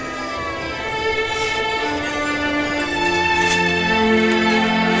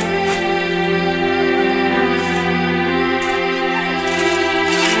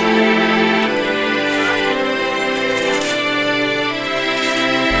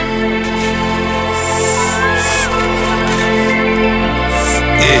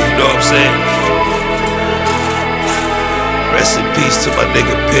 Know what I'm saying? Rest in peace to my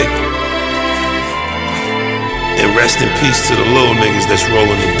nigga Pitt. And rest in peace to the little niggas that's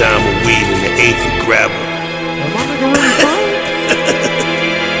rolling the diamond weed in the 8th and grabber.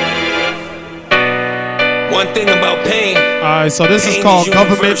 One thing about pain. Alright, so this is called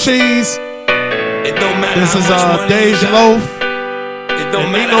Government Cheese. It don't matter. This is Dej Loaf. It don't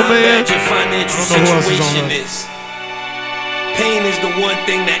matter how bad your financial situation is. Pain is the one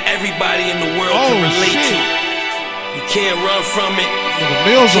thing that everybody in the world can relate to. You can't run from it. You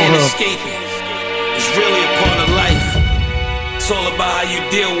can't escape it. It's really a part of life. It's all about how you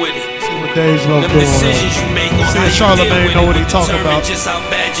deal with it. Them decisions you make on how you Charlamagne know what he talking about. Just how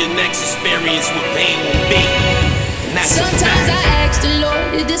bad your next experience with pain will be. And that's sometimes I ask the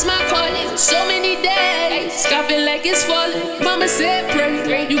Lord, is this my calling? So many days, I feel like it's falling. Mama said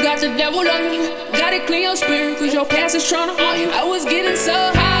pray, you got the devil on you. Gotta clean your spirit, cause your past is trying to haunt you. I was getting so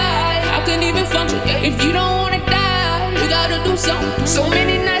high, I couldn't even function. If you don't wanna die, you gotta do something. So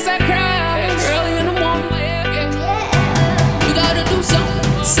many nights I cried, early in the morning. You gotta do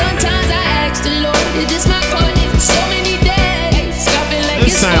something. Sometimes I ask the Lord, is this my calling? So many days, I feel like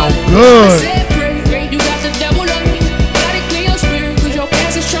this it's sound falling. good. Mama said pray, you got the devil on you. Gotta clean your spirit, cause your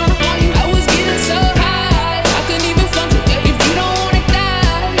past is trying to haunt you. I was getting so high, I couldn't even function. If you don't wanna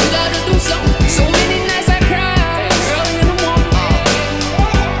die, you gotta do something. So many nights I cried, early in the morning.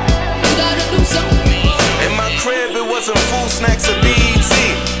 You gotta do something. In my crib, it wasn't food, snacks, or BET.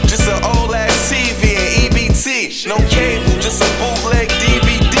 Just an old ass TV and EBT. No cable, just a bootleg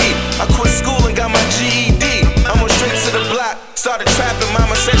DVD. I quit school and got my GED. I went straight to the block, started trapping.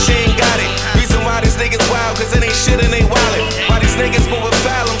 Mama said she ain't got it. Reason why these niggas wild, cause it ain't shit in they wallet. Why these niggas moving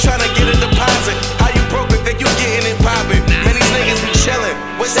foul, I'm trying to get a deposit. How you broke it, think you getting it poppin'? Man, these niggas be chillin',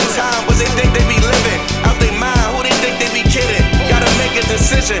 wasting time, but they think they be living. Out they mind, who they think they be kidding? Gotta make a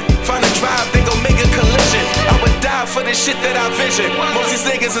decision, find a drive, they gon' make a collision. I would die for the shit that I vision. Most these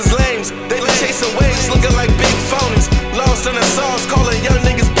niggas is lames, they be chasing waves, looking like big phonies. Lost in the sauce, calling young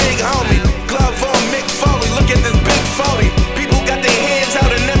niggas big homie. Glove on Mick Foley, look at this big 40. People got their hands out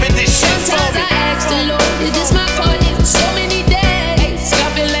and never did shit for Sometimes me. I ask the Lord, is this my calling? So many days,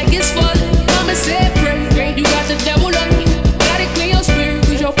 I feel like it's falling. Mama said pray, you got the devil on you. Gotta clean your spirit,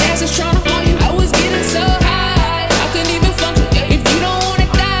 cause your past is trying to haunt you. I was getting so high, I couldn't even function. If you don't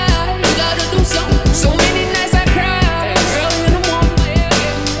wanna die, you gotta do something. So many nights I cried, early in the morning.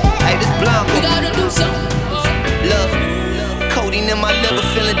 Hey, this Blanco. You gotta do something. Love, codeine in my liver,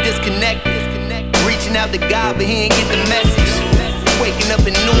 feeling disconnected. Reaching out to God, but he ain't get the message. Waking up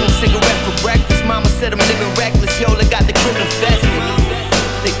at noon, cigarette for breakfast. Mama said I'm living reckless, yo, I got the crib infested.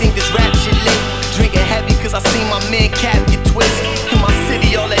 They think this rap shit lit. Drinking heavy, cause I seen my man Cap get twisted. In my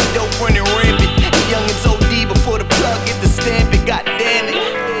city, all that dope running rampant. The youngins OD before the plug get the stamp it, god damn it.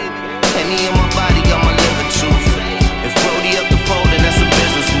 Henny in my body, got my liver truth. If Brody up the pole, then that's a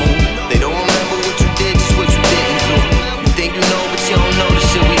business move. They don't remember what you did, just what you didn't do. You think you know, but you don't know the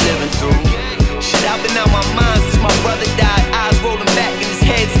shit we living through. Shit out been out my mind since my brother died. Eyes rolling back in his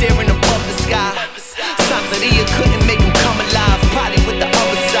head, staring above the sky. Santeria couldn't make him come alive. Probably with the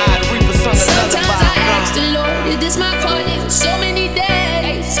other side, Reaper sung a Sometimes lullaby. I ask the Lord, is this my calling? So many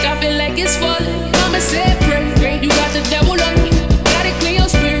days, I feel like it's falling. Mama said pray, you got the devil on you. Gotta clean your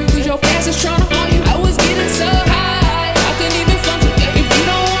spirit, cause your past is trying to haunt you. I was getting so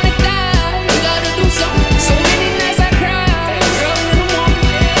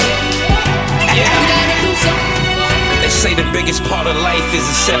biggest part of life is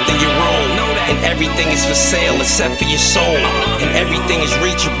accepting your role. And everything is for sale except for your soul. And everything is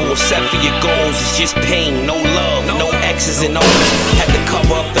reachable except for your goals. It's just pain, no love, no X's and O's. Had to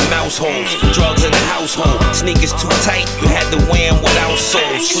cover up the mouse holes, drugs in the household. Sneakers too tight, you had to wear them without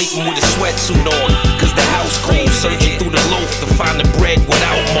soles. Sleeping with a sweatsuit on, cause the house cold. Searching through the loaf to find the bread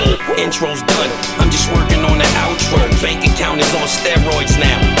without mold. Intro's done, I'm just working on the outro. Bank account is on steroids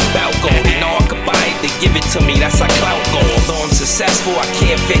now. About go, they know I could buy it, they give it to me, that's how clout go. Although I'm successful, I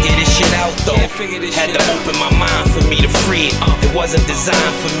can't figure this shit out though. Had to open my mind for me to free it. It wasn't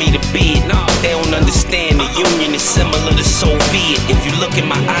designed for me to be it. They don't understand the union is similar to Soviet. If you look in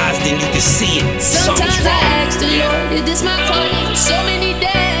my eyes, then you can see it. Sometimes I ask the Lord, is this my calling? So many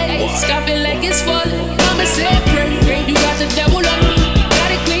days, I feel like it's falling. Mama said pray, you got the devil on you.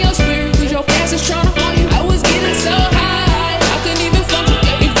 Gotta clean your spirit, cause your past is trying to haunt you. I was getting so high, I couldn't even function.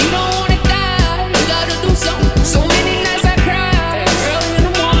 If you don't wanna die, you gotta do something. So many nights I cried, early in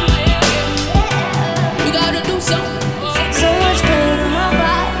the morning. You gotta do something. So much pain in my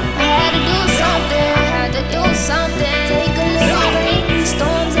body, I had to do something, Take a little break,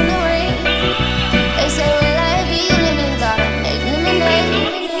 storms in the rain. They say when life you living, gotta make lemonade.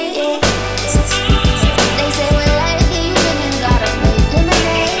 Yeah. They say when life you living, gotta make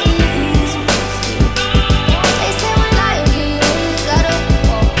lemonade. They say when life you living, gotta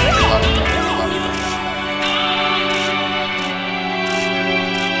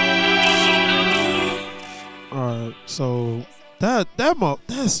Alright, so that's that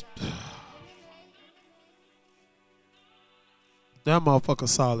motherfucker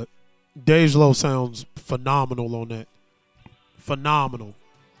solid. Dej Loaf sounds phenomenal on that. Phenomenal.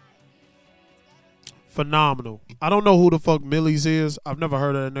 I don't know who the fuck Millie's is. I've never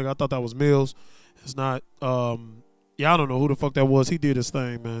heard of that nigga. I thought that was Mills. It's not. Yeah, I don't know who the fuck that was. He did his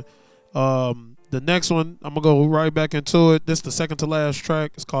thing, man. The next one, I'm gonna go right back into it. This is the second to last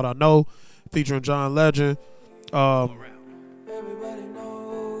track. It's called I Know, featuring John Legend. I'm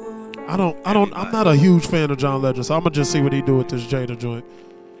not a huge fan of John Legend, so I'm gonna just see what he do with this Jada joint.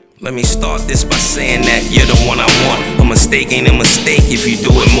 Let me start this by saying that you're the one I want. A mistake ain't a mistake if you do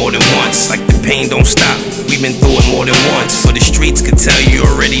it more than once. Like the pain don't stop, we've been through it more than once. But the streets could tell you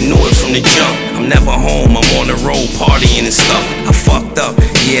already knew it from the jump. I'm never home, I'm on the road partying and stuff. I fucked up,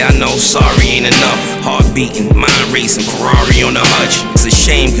 yeah I know, sorry ain't enough. Heart beating, mind racing, Ferrari on the hutch. It's a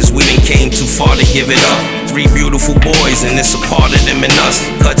shame cause we done came too far to give it up. 3 beautiful boys and it's a part of them and us.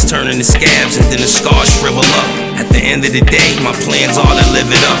 Cuts turning to scabs and then the scars shrivel up. At the end of the day, my plans are to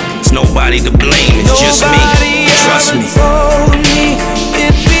live it up. It's nobody to blame, it's just me. Trust me. Told me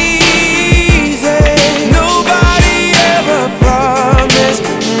it'd be easy. Nobody ever promised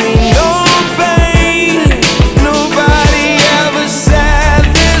me no pain. Nobody ever said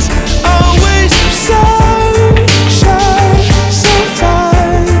this. Always sunshine.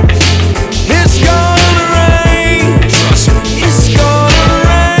 Sometimes it's gonna rain. Trust me. It's gonna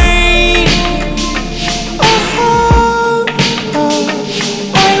rain.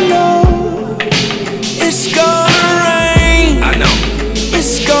 I know it's gonna rain. I know.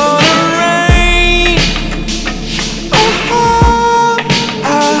 It's gonna rain.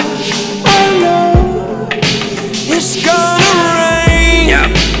 I know it's gonna rain. Yeah.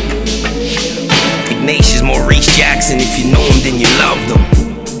 Ignatius Maurice Jackson, if you know him, then you loved him.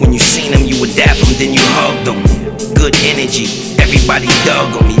 When you seen him, you adapt him, then you hugged him. Good energy, everybody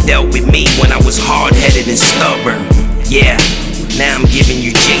dug him. He dealt with me when I was hard-headed and stubborn. Yeah, now I'm giving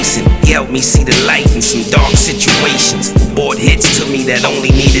you Jason. He helped me see the light in some dark situations. Bought hits to me that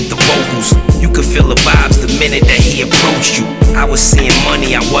only needed the vocals. You could feel the vibes the minute that he approached you. I was seeing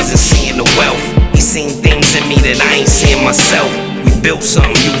money, I wasn't seeing the wealth. He seen things in me that I ain't seeing myself. We built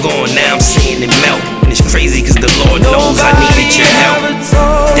something, you gone, now I'm seeing it melt. And it's crazy cause the Lord knows I needed your help.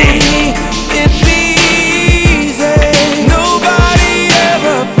 Damn. It'd be easy. Nobody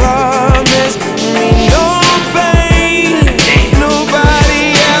ever promised me no pain.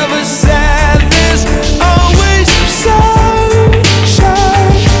 Nobody ever said this. Always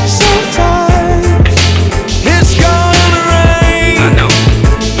sunshine. Sometimes it's gonna rain. I know.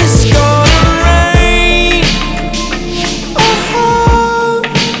 It's gonna rain.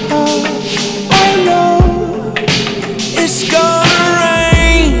 I know it's gonna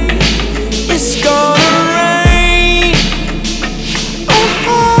rain. It's gonna rain.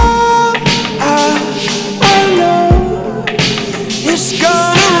 I know it's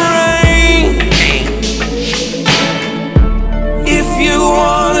gonna rain. If you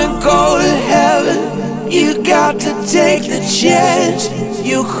wanna go to heaven, you got to take the chance.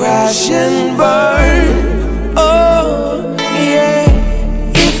 You crash and burn. Oh, yeah.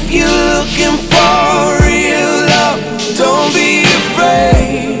 If you're looking for real love, don't be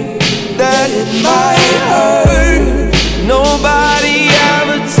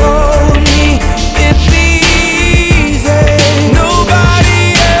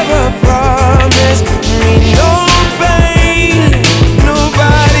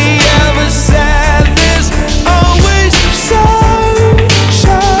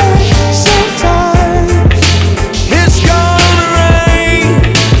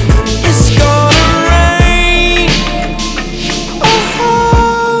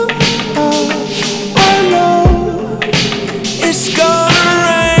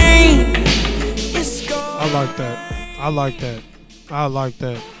like that. I like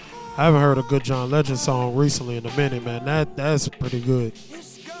that. I haven't heard a good John Legend song recently in a minute, man. That's pretty good.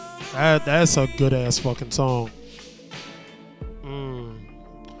 That's a good ass fucking song.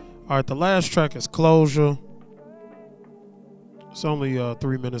 All right, the last track is Closure. It's only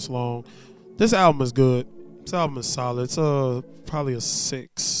 3 minutes long. This album is good. This album is solid. It's probably a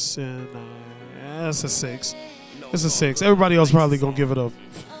 6, and it's a 6. It's a 6. Everybody else probably gonna give it a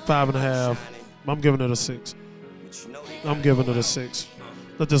 5.5. I'm giving it a 6. I'm giving it a 6.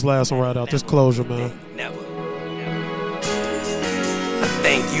 Let this last one ride out. This Closure, man. I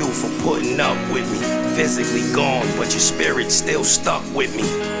thank you for putting up with me. Physically gone, but your spirit still stuck with me.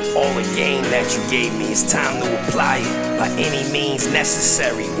 All the game that you gave me, it's time to apply it. By any means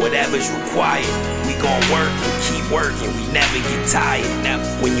necessary, whatever's required. We gon' work and keep working, we never get tired.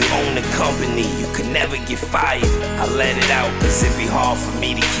 When you own a company, you can never get fired. I let it out, cause it'd be hard for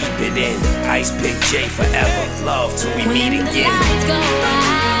me to keep it in. Ice Pick J forever, love till we meet again. When the lights go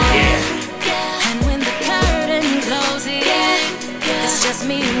out, yeah. and when the curtain closes, it's just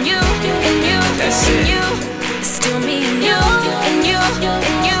me and you, and you, that's and it. you. It's still me and you, and you,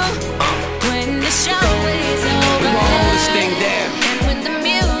 and you. When the show is over, we gon' hold this thing down. and when the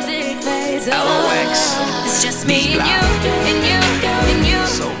music fades LOX, it's just me and you, and you, and you.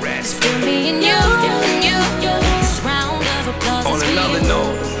 So rad. It's still me and you, and you. This round of applause On is for another you.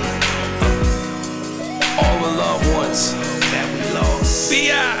 note, all the loved ones that we lost,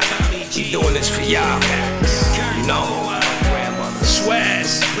 we doing this for y'all. You know,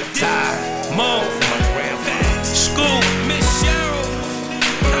 Swaz, Ty, Mo, Scoop, Miss Cheryl,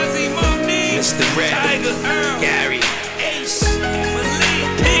 Cuzzy Monique, Mr. Red, Tiger Earl, Gary, Ace, Malik,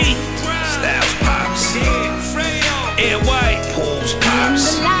 P, Styles Pops, Freyo, Ed White, Pools Pops,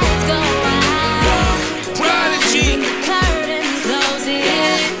 When the lights go out, Prodigy, and the curtain closes,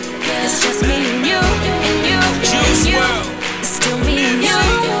 it's just me and you, and you, Juice and you. WRLD, It's still me and you,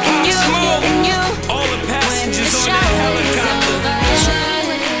 and you, Smoke, and you. all the passengers When the on that show helicopter,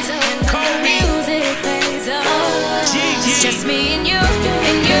 is over, Kobe, music plays over. Gigi. It's just me and you,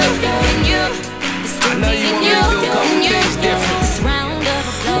 and you, and you. It's still I know me you and want me you, to do a couple and you. things different, This round of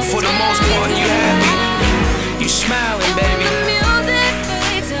applause but for is the most part, you happy, you smiling, And baby. when the music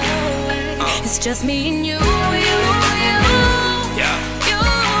fades away, it's just me and you, you, you. Yeah.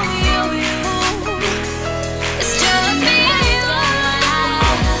 It's just me and you.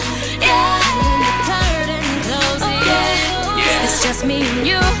 Yeah. When the curtain closes, Yeah. it's just me and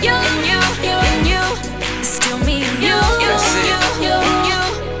you, you, and you, you, and you. It's still me and you, you, That's it. you, you, and you.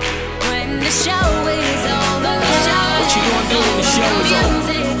 When the show is over, What you gonna do when the show is over?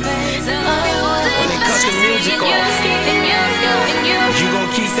 music fades away. When they cut the music And you, off, and you, and you. you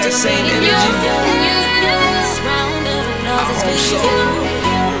gonna keep that same energy? I hope so,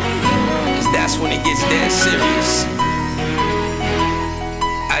 cause that's when it gets dead serious.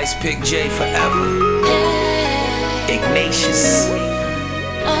 Ice Pick J forever, Ignatius,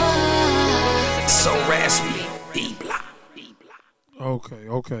 So Raspy, D-Block.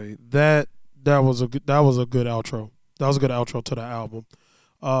 Okay. That was a good outro. That was a good outro to the album.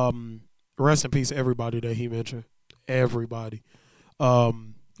 Rest in peace, everybody that he mentioned. Everybody.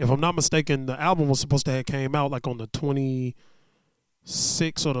 If I'm not mistaken, the album was supposed to have came out like on the 26th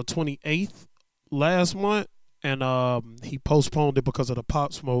or the 28th last month, and he postponed it because of the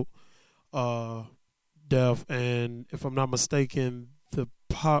Pop Smoke death. And if I'm not mistaken, the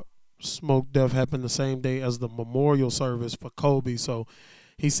Pop Smoke death happened the same day as the memorial service for Kobe. So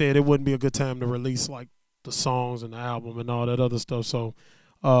he said it wouldn't be a good time to release like the songs and the album and all that other stuff. So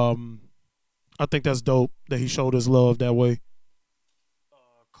I think that's dope that he showed his love that way.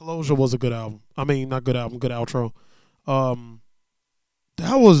 Closure was a good album. I mean, not good album, good outro.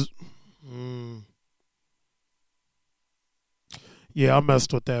 That was, yeah, I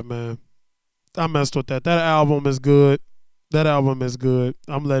messed with that, man. I messed with that. That album is good.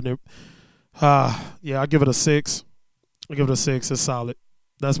 I'm letting it. Yeah, I give it a 6. It's solid.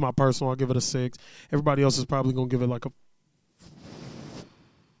 That's my personal. I give it a 6. Everybody else is probably gonna give it like a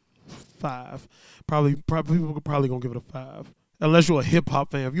 5. Probably people are probably gonna give it a 5. Unless you're a hip hop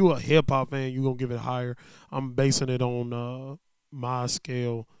fan. If you're a hip hop fan, you're gonna give it higher. I'm basing it on my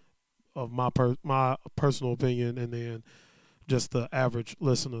scale of my personal opinion, and then just the average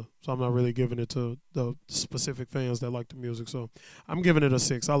listener. So I'm not really giving it to the specific fans that like the music. So I'm giving it a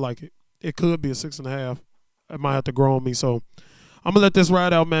 6. I like it. It could be a 6.5. It might have to grow on me. So I'm gonna let this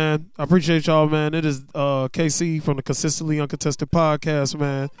ride out, man. I appreciate y'all, man. It is KC from the Consistently Uncontested podcast,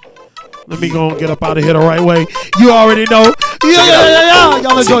 man. Let me go and get up out of here the right way. You already know. Yeah.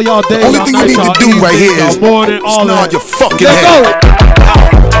 Y'all enjoy y'all day. Only y'all thing night, you need y'all to do evening, right here y'all is morning, all nod that. your fucking Let's head.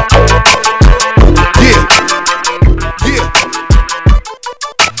 go. Yeah.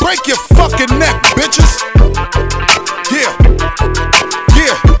 break your fucking neck, bitches. Yeah,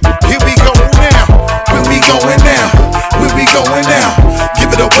 yeah, here we go now. Where we going now? Where we going now?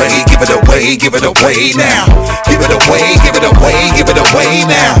 Give it away, give it away, give it away now. Give it away, give it away, give it away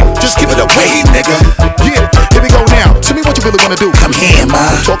now. Just give it away, nigga. Yeah, here we go now. Tell me what you really wanna do. Come here, ma.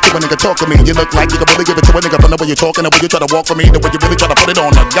 Talk to a nigga, talk to me. You look like you can really give it to a nigga from the way you're talking, the way you try to walk for me, the way you really try to put it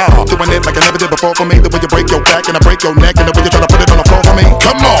on the guard. Doing it like I never did before for me, the way you break your back and I break your neck, and the way you try to put it on the floor for me.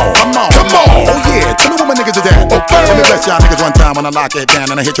 Come on, come on, come on. Oh yeah, tell me what my niggas is at. Okay, let me bless y'all niggas one time when I lock it down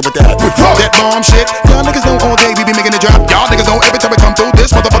and I hit you with that. That bomb shit. Y'all niggas know all day we be making it drop. Y'all niggas know every time we come through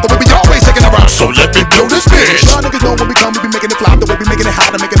this motherfucker we be always taking a rock. So let me blow this bitch. Y'all niggas know when we come we be making it flop, the way we making it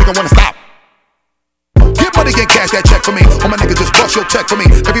hot to make a nigga wanna stop. Get money and cash that check for me. All my niggas just bust your check for me.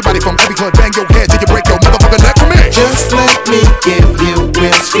 Everybody from every club bang your head till you break your motherfucking neck for me. Just let me give you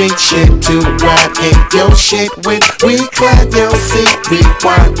real street shit to ride in your shit with. Recline your seat,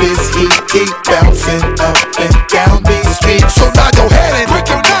 rewind this heat, keep bouncing up and down these streets. So nod your head and